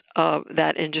interests of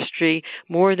that industry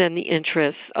more than the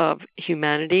interests of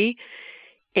humanity.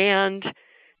 And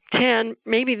 10,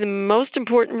 maybe the most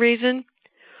important reason,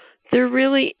 there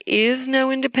really is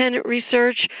no independent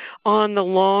research on the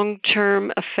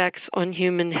long-term effects on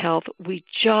human health. We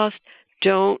just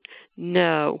don't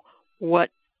know what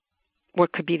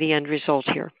could be the end result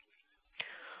here.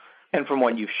 And from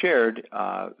what you've shared,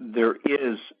 there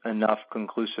is enough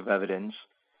conclusive evidence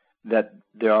that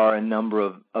there are a number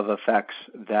of effects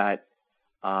that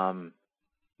are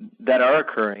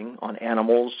occurring on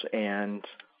animals and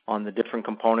on the different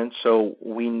components. So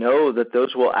we know that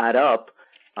those will add up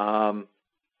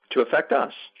to affect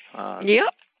us. Yep.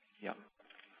 Yeah.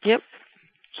 Yep.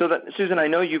 So, Susan, I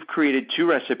know you've created 2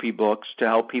 recipe books to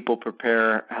help people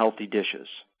prepare healthy dishes.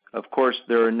 Of course,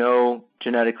 there are no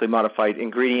genetically modified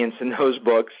ingredients in those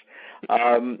books,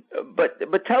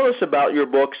 but tell us about your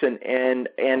books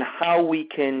and how we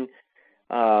can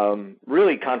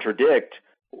really contradict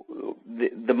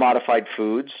the modified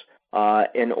foods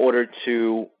in order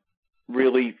to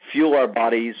really fuel our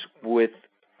bodies with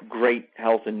great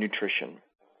health and nutrition.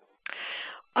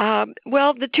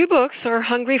 Well, the 2 books are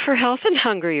Hungry for Health and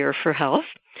Hungrier for Health.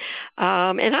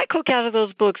 And I cook out of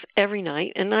those books every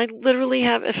night. And I literally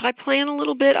have, if I plan a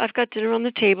little bit, I've got dinner on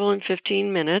the table in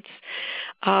 15 minutes.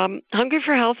 Hungry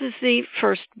for Health is the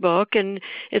first book, and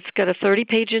it's got a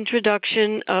 30-page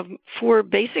introduction of 4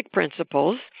 basic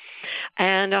principles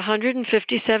and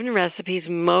 157 recipes,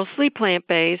 mostly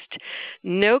plant-based,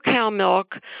 no cow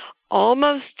milk,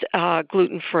 almost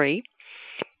gluten-free.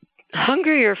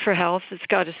 Hungrier for Health, it's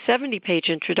got a 70-page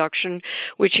introduction,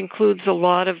 which includes a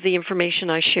lot of the information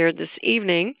I shared this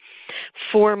evening,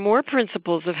 4 more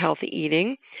principles of healthy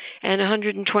eating, and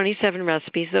 127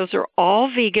 recipes. Those are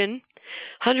all vegan,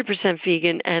 100%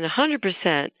 vegan, and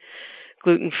 100%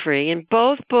 gluten-free. In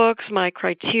both books, my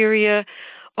criteria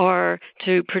are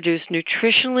to produce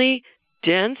nutritionally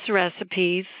dense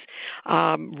recipes,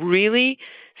 really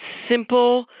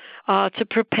simple to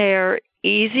prepare,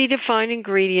 easy to find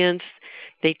ingredients.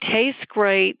 They taste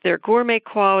great. They're gourmet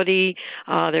quality.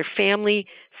 They're family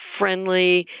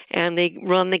friendly, and they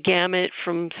run the gamut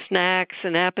from snacks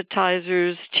and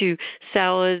appetizers to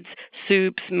salads,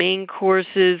 soups, main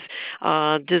courses,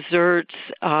 desserts,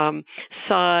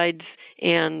 sides,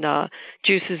 and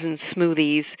juices and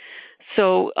smoothies.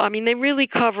 So, I mean, they really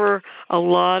cover a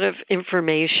lot of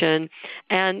information.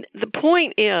 And the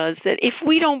point is that if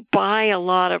we don't buy a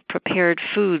lot of prepared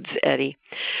foods, Eddie,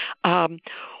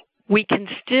 we can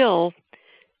still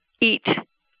eat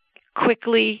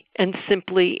quickly and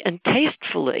simply and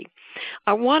tastefully.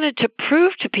 I wanted to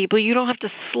prove to people you don't have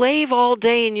to slave all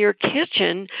day in your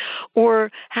kitchen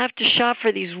or have to shop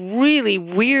for these really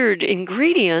weird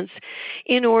ingredients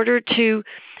in order to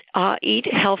eat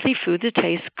healthy food that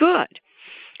tastes good.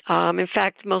 In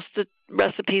fact, most of the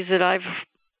recipes that I've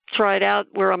tried out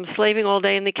where I'm slaving all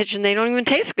day in the kitchen, they don't even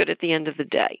taste good at the end of the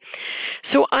day.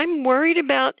 So I'm worried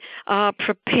about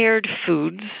prepared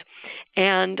foods,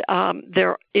 and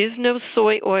there is no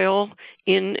soy oil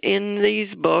in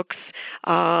these books.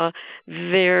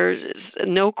 There's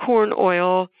no corn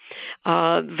oil.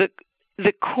 The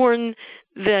corn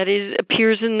that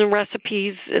appears in the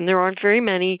recipes, and there aren't very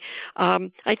many,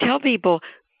 I tell people,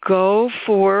 go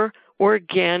for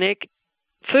organic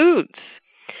foods.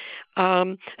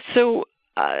 So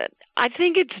I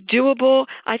think it's doable.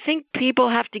 I think people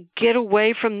have to get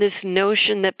away from this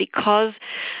notion that because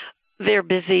they're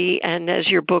busy, and as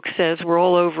your book says, we're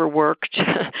all overworked,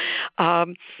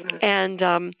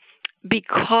 and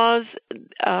because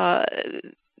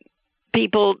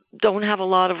people don't have a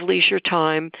lot of leisure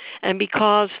time, and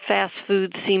because fast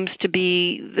food seems to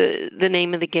be the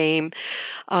name of the game,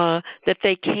 that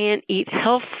they can't eat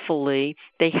healthfully.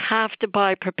 They have to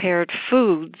buy prepared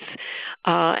foods,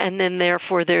 and then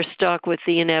therefore they're stuck with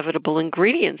the inevitable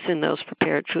ingredients in those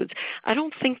prepared foods. I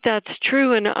don't think that's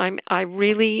true, and I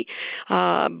really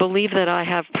believe that I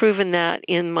have proven that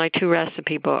in my 2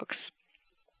 recipe books.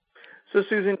 So,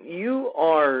 Susan, you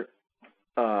are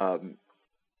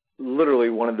literally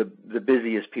one of the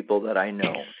busiest people that I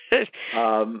know.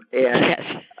 And yes.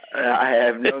 I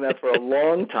have known that for a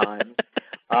long time.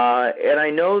 And I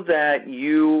know that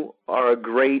you are a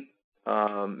great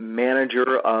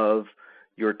manager of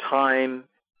your time.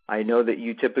 I know that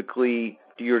you typically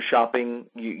do your shopping.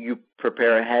 You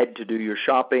prepare ahead to do your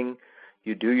shopping.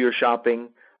 You do your shopping.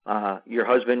 Your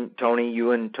husband, Tony,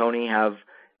 you and Tony have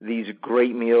these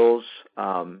great meals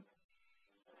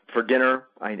for dinner.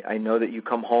 I know that you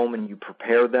come home and you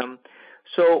prepare them.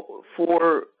 So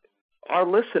for our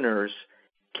listeners,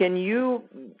 can you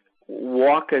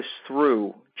walk us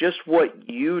through just what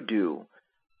you do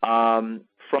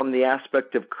from the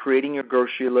aspect of creating your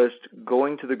grocery list,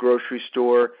 going to the grocery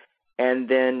store, and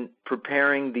then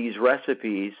preparing these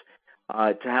recipes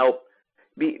to help?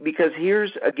 Because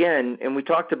here's, again, and we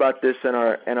talked about this in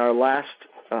our last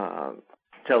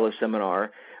teleseminar,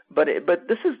 but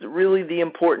this is really the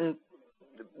important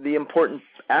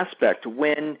aspect.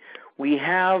 When we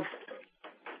have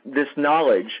this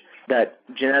knowledge that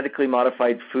genetically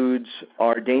modified foods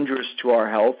are dangerous to our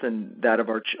health and that of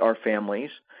our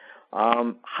families,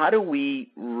 how do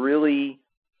we really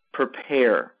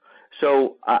prepare?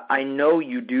 So I know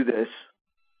you do this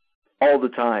all the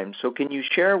time. So can you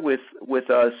share with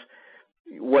us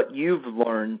what you've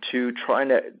learned to try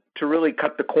to really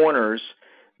cut the corners?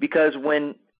 Because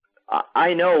when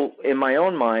I know in my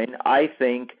own mind, I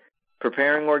think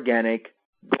preparing organic,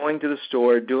 going to the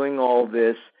store, doing all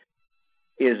this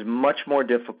is much more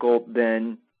difficult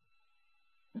than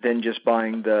just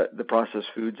buying the processed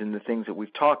foods and the things that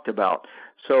we've talked about.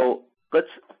 So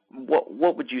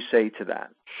what would you say to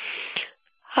that?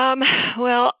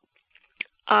 Well,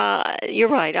 you're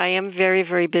right. I am very,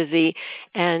 very busy,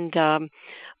 and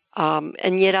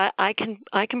yet I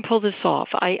can pull this off.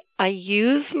 I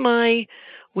use my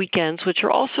weekends, which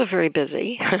are also very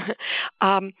busy,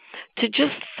 to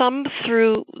just thumb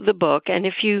through the book. And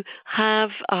if you have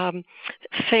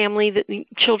family,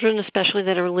 children especially,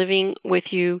 that are living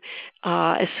with you,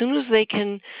 as soon as they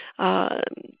can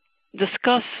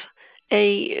discuss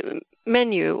a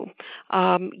menu,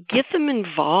 get them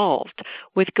involved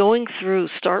with going through.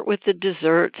 Start with the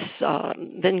desserts,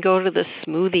 then go to the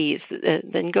smoothies,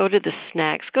 then go to the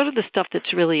snacks, go to the stuff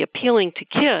that's really appealing to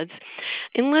kids,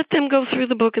 and let them go through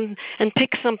the book and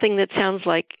pick something that sounds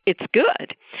like it's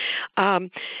good.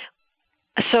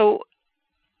 So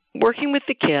working with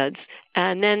the kids,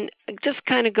 and then just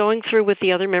kind of going through with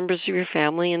the other members of your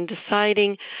family and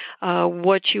deciding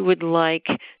what you would like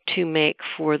to make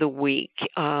for the week.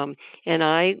 And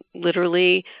I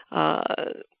literally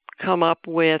come up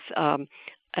with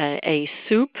a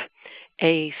soup,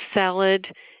 a salad,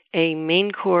 a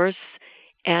main course,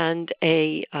 and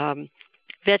a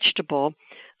vegetable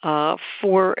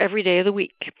for every day of the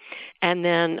week. And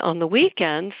then on the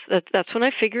weekends, that's when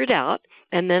I figure it out.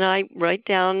 And then I write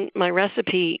down my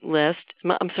recipe list,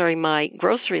 my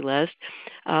grocery list,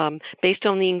 based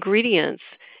on the ingredients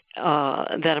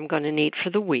that I'm going to need for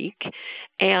the week.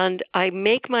 And I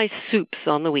make my soups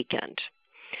on the weekend,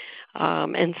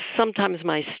 and sometimes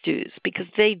my stews, because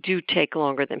they do take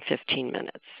longer than 15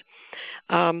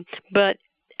 minutes. But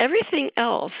everything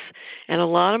else, and a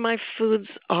lot of my foods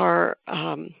are,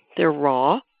 they're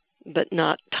raw, but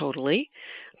not totally.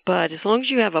 But as long as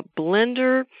you have a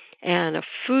blender and a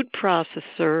food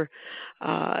processor,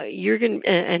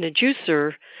 and a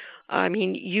juicer, I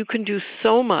mean, you can do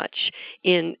so much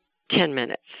in 10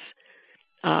 minutes.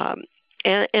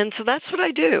 And so that's what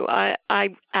I do. I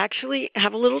actually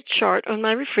have a little chart on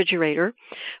my refrigerator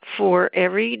for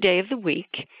every day of the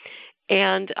week,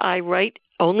 and I write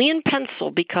only in pencil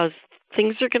because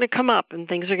things are going to come up and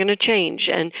things are going to change,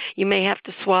 and you may have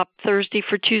to swap Thursday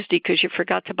for Tuesday because you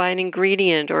forgot to buy an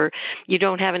ingredient, or you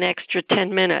don't have an extra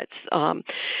 10 minutes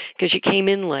because you came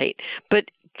in late.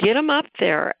 But get them up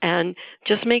there and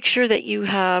just make sure that you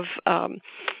have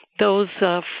those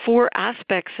 4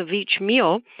 aspects of each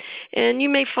meal. And you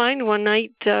may find one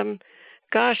night,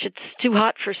 gosh, it's too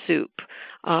hot for soup.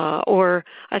 Or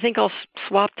I think I'll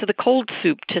swap to the cold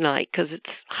soup tonight because it's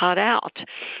hot out.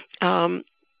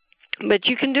 But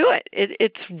you can do it.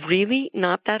 It's really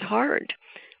not that hard.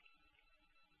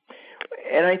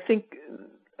 And I think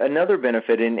another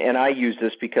benefit, and I use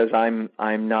this because I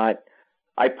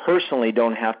personally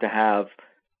don't have to have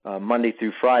Monday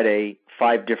through Friday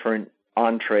 5 different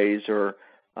entrees, or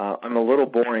I'm a little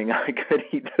boring. I could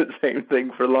eat the same thing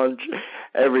for lunch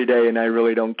every day, and I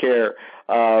really don't care.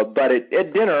 But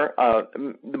at dinner,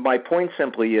 my point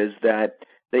simply is that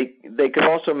they can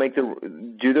also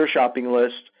do their shopping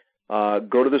list.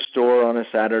 Go to the store on a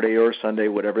Saturday or a Sunday,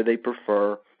 whatever they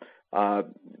prefer.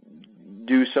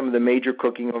 Do some of the major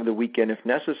cooking over the weekend if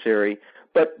necessary.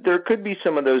 But there could be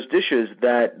some of those dishes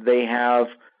that they have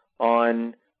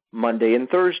on Monday and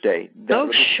Thursday.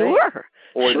 Oh, sure.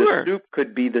 Or sure. The soup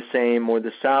could be the same, or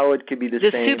the salad could be the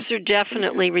same. The soups are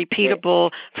definitely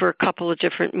repeatable for a couple of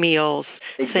different meals.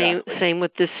 Exactly. Same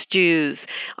with the stews.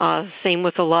 Same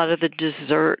with a lot of the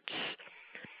desserts.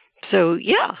 So,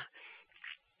 yeah.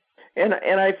 And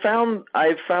I've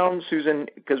found, Susan,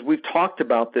 because we've talked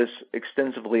about this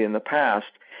extensively in the past,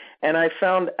 and I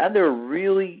found other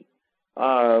really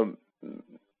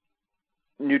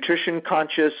nutrition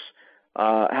conscious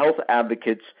health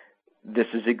advocates this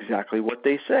is exactly what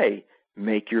they say.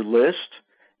 Make your list,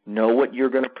 know what you're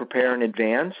going to prepare in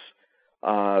advance,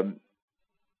 go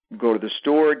to the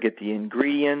store, get the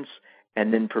ingredients,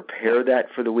 and then prepare that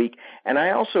for the week. And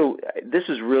I also, this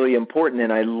is really important,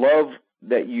 and I love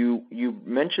that you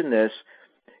mentioned this,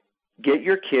 get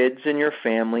your kids and your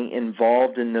family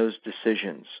involved in those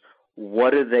decisions.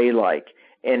 What do they like?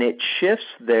 And it shifts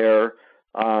their,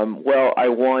 well, I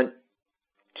want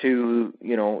to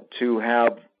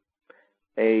have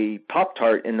a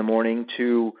Pop-Tart in the morning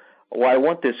to, well, I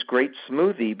want this great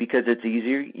smoothie because it's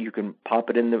easier. You can pop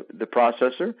it in the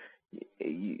processor.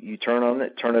 You turn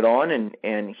it on,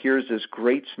 and here's this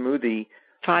great smoothie.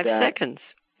 5 seconds.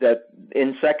 That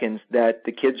in seconds that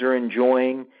the kids are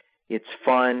enjoying. It's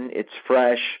fun, it's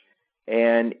fresh,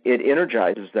 and it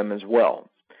energizes them as well.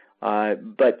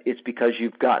 But it's because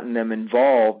you've gotten them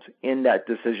involved in that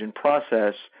decision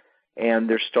process, and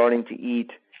they're starting to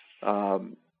eat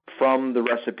from the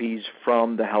recipes,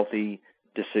 from the healthy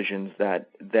decisions that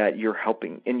you're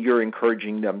helping and you're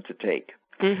encouraging them to take.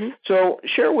 Mm-hmm. So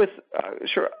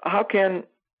how can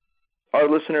our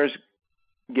listeners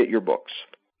get your books?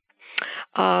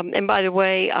 And by the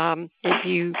way, if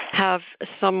you have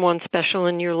someone special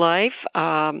in your life,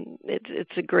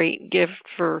 it's a great gift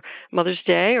for Mother's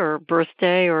Day or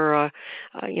birthday or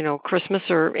Christmas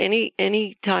or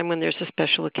any time when there's a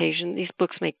special occasion. These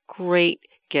books make great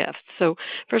gifts. So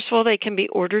first of all, they can be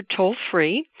ordered toll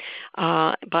free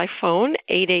by phone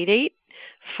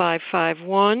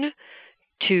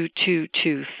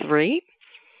 888-551-2223,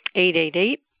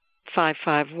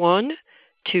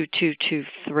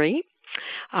 888-551-2223.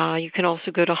 You can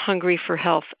also go to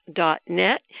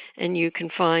hungryforhealth.net, and you can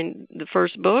find the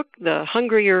first book, the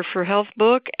Hungrier for Health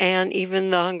book, and even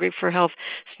the Hungry for Health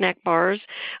snack bars.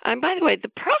 And by the way, the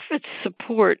profits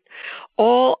support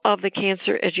all of the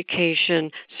cancer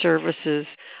education services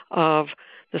of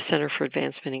the Center for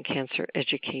Advancement in Cancer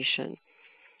Education.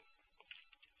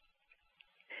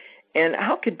 And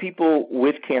how can people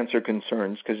with cancer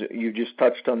concerns, because you just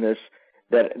touched on this,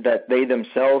 that they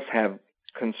themselves have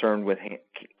concern with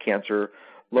cancer,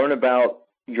 learn about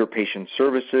your patient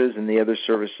services and the other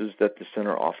services that the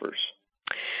center offers?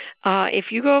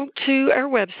 If you go to our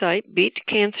website,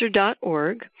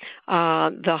 BeatCancer.Org,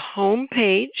 the home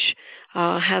page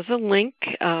has a link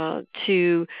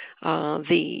to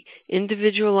the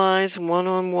individualized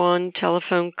one-on-one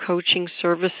telephone coaching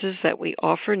services that we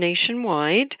offer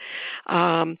nationwide.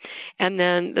 And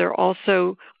then there are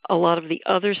also a lot of the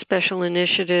other special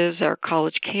initiatives, our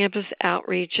college campus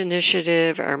outreach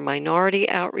initiative, our minority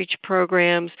outreach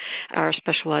programs, our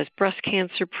specialized breast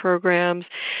cancer programs.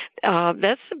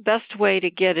 That's the best way to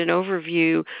get an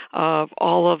overview of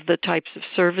all of the types of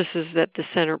services that the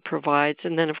center provides.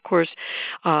 And then, of course,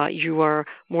 you are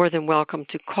more than welcome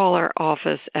to call our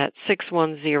office at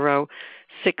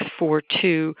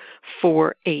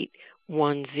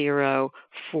 610-642-4810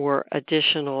 for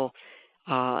additional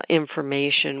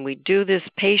information. We do this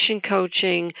patient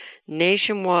coaching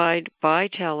nationwide by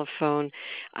telephone.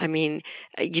 I mean,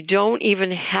 you don't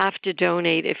even have to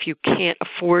donate if you can't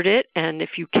afford it. And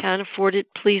if you can afford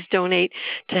it, please donate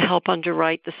to help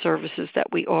underwrite the services that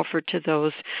we offer to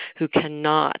those who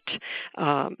cannot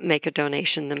make a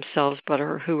donation themselves but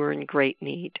who are in great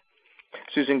need.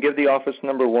 Susan, give the office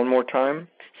number one more time.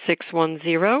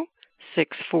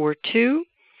 610-642-4810.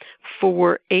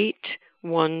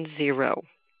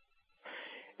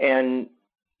 And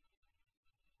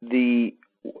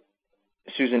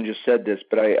Susan just said this,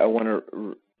 but I want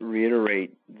to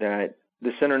reiterate that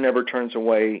the center never turns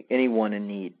away anyone in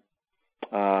need.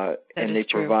 And they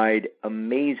provide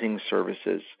amazing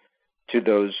services to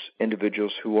those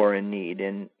individuals who are in need.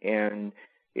 And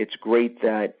it's great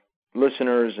that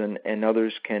listeners and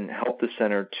others can help the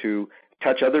center to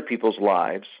touch other people's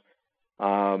lives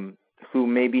who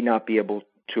maybe not be able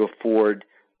to afford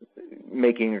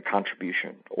making a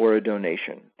contribution or a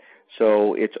donation.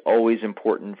 So it's always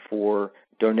important for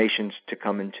donations to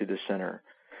come into the center.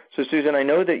 So Susan, I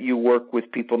know that you work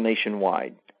with people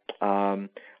nationwide.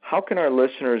 How can our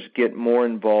listeners get more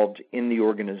involved in the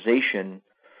organization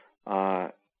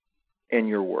and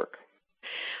your work?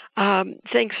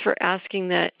 Thanks for asking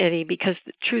that, Eddie, because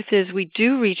the truth is we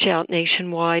do reach out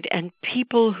nationwide, and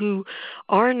people who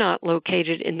are not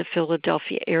located in the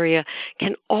Philadelphia area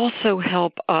can also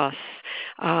help us.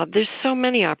 There's so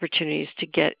many opportunities to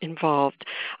get involved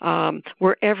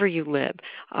wherever you live.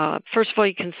 First of all,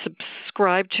 you can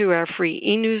subscribe to our free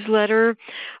e-newsletter,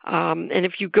 and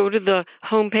if you go to the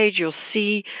homepage, you'll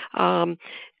see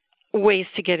ways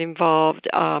to get involved.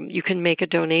 You can make a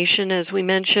donation, as we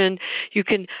mentioned. You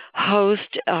can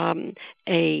host a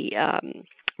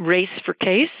race for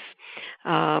case.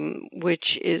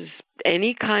 which is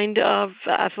any kind of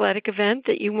athletic event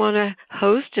that you want to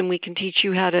host, and we can teach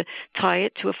you how to tie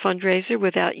it to a fundraiser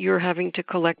without your having to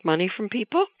collect money from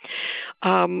people.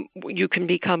 You can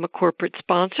become a corporate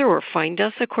sponsor or find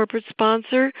us a corporate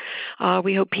sponsor.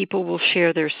 We hope people will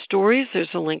share their stories.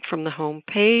 There's a link from the home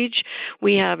page.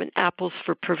 We have an Apples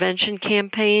for Prevention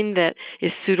campaign that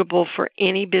is suitable for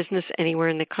any business anywhere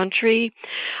in the country.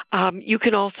 You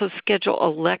can also schedule a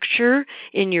lecture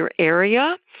in your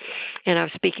area. And I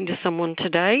was speaking to someone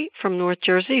today from North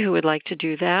Jersey who would like to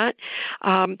do that.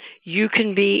 You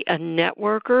can be a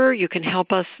networker. You can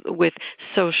help us with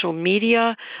social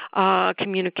media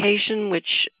communication,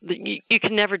 which you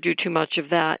can never do too much of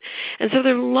that. And so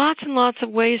there are lots and lots of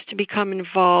ways to become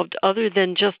involved other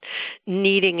than just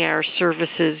needing our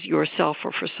services yourself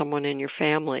or for someone in your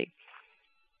family.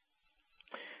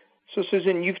 So,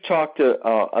 Susan, you've talked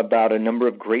about a number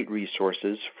of great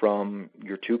resources from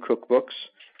your 2 cookbooks,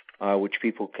 which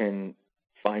people can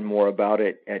find more about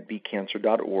it at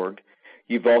BeatCancer.Org.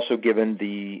 You've also given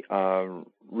the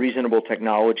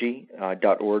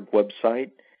reasonabletechnology.org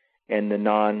website and the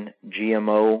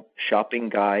non-GMO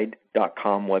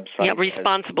shoppingguide.com website. Yeah,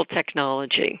 responsible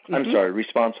technology. I'm sorry,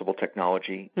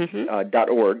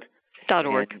 responsible.technology.org.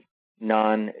 .org. And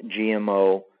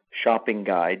non-GMO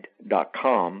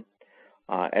shoppingguide.com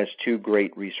as 2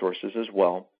 great resources as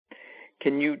well.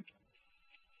 Can you,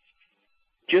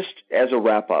 just as a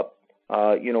wrap-up,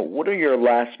 what are your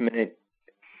last-minute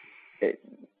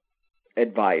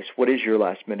advice? What is your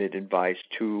last-minute advice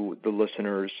to the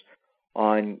listeners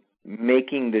on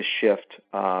making this shift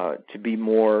to be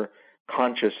more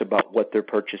conscious about what they're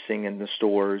purchasing in the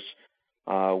stores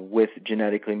with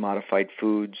genetically modified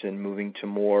foods and moving to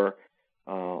more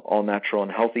all natural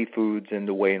and healthy foods and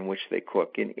the way in which they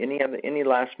cook? Any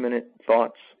last-minute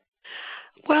thoughts?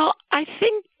 Well, I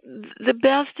think the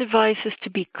best advice is to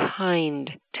be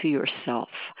kind to yourself.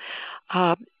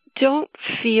 Don't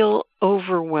feel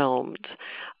overwhelmed.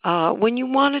 When you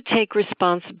want to take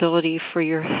responsibility for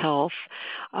your health,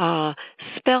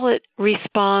 spell it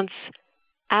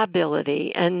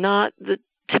responsibility and not the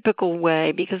typical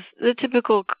way, because the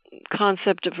typical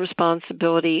concept of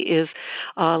responsibility is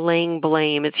laying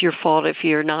blame. It's your fault if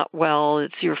you're not well.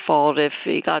 It's your fault if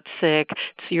you got sick.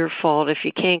 It's your fault if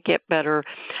you can't get better.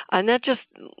 And that just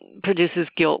produces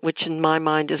guilt, which in my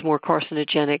mind is more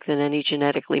carcinogenic than any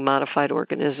genetically modified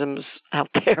organisms out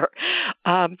there.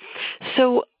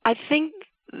 So I think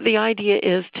the idea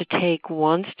is to take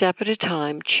one step at a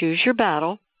time, choose your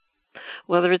battle,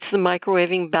 whether it's the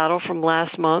microwaving battle from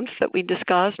last month that we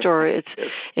discussed, or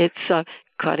it's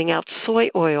cutting out soy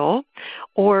oil,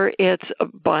 or it's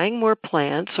buying more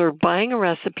plants, or buying a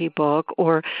recipe book,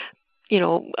 or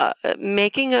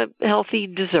making a healthy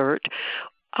dessert.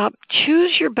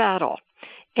 Choose your battle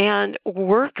and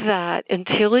work that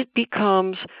until it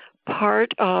becomes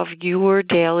part of your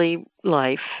daily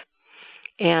life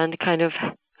and kind of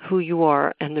who you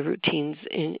are and the routines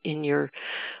in your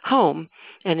home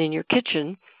and in your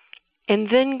kitchen, and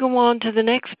then go on to the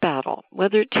next battle,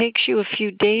 whether it takes you a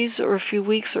few days or a few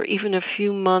weeks or even a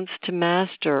few months to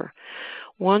master,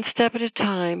 one step at a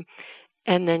time,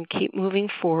 and then keep moving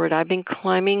forward. I've been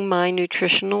climbing my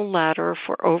nutritional ladder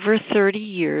for over 30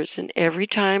 years, and every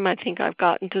time I think I've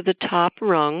gotten to the top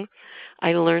rung,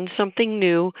 I learn something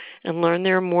new and learn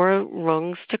there are more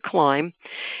rungs to climb.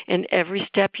 And every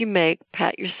step you make,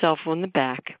 pat yourself on the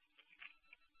back.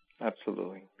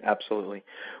 Absolutely. Absolutely.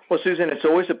 Well, Susan, it's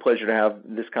always a pleasure to have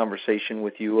this conversation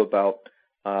with you about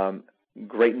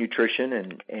great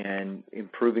nutrition and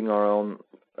improving our own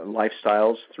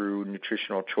lifestyles through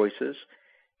nutritional choices.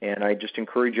 And I just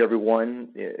encourage everyone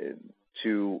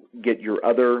to get your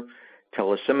other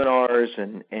teleseminars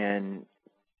and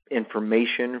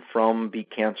information from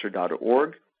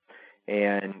BeatCancer.Org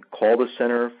and call the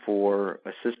center for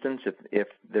assistance if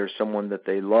there's someone that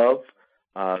they love,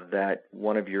 that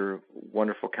one of your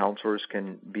wonderful counselors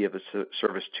can be of a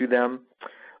service to them,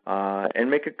 and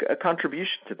make a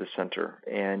contribution to the center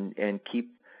and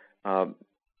keep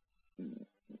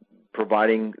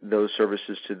providing those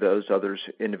services to those other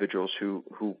individuals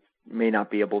who may not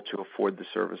be able to afford the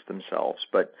service themselves,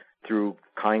 but through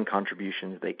kind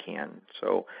contributions they can.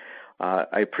 So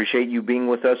I appreciate you being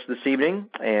with us this evening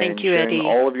and sharing Eddie.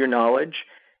 all of your knowledge.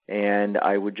 And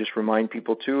I would just remind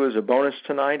people, too, as a bonus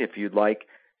tonight, if you'd like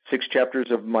 6 chapters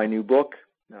of my new book,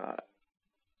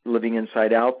 Living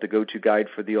Inside Out, the go-to guide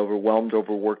for the overwhelmed,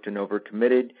 overworked, and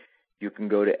overcommitted, you can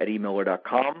go to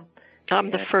eddiemiller.com.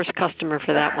 I'm the first customer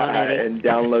for that one, Eddie. And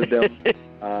download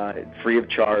them free of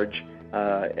charge,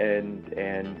 and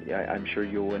I'm sure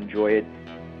you'll enjoy it.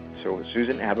 So,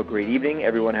 Susan, have a great evening.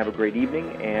 Everyone have a great evening.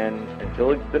 And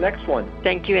until the next one.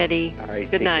 Thank you, Eddie. All right.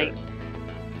 Good night. Care.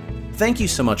 Thank you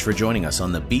so much for joining us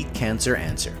on the Beat Cancer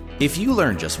Answer. If you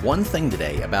learned just one thing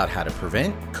today about how to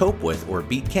prevent, cope with, or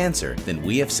beat cancer, then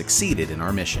we have succeeded in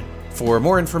our mission. For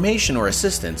more information or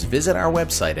assistance, visit our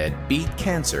website at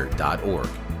BeatCancer.Org.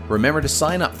 Remember to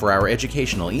sign up for our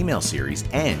educational email series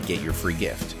and get your free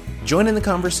gift. Join in the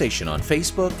conversation on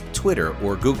Facebook, Twitter,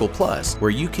 or Google+,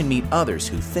 where you can meet others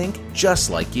who think just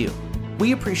like you.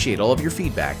 We appreciate all of your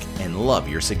feedback and love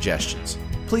your suggestions.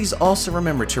 Please also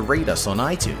remember to rate us on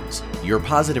iTunes. Your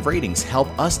positive ratings help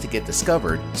us to get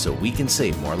discovered so we can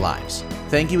save more lives.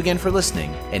 Thank you again for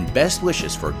listening, and best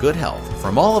wishes for good health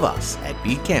from all of us at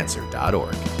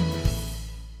BeatCancer.Org.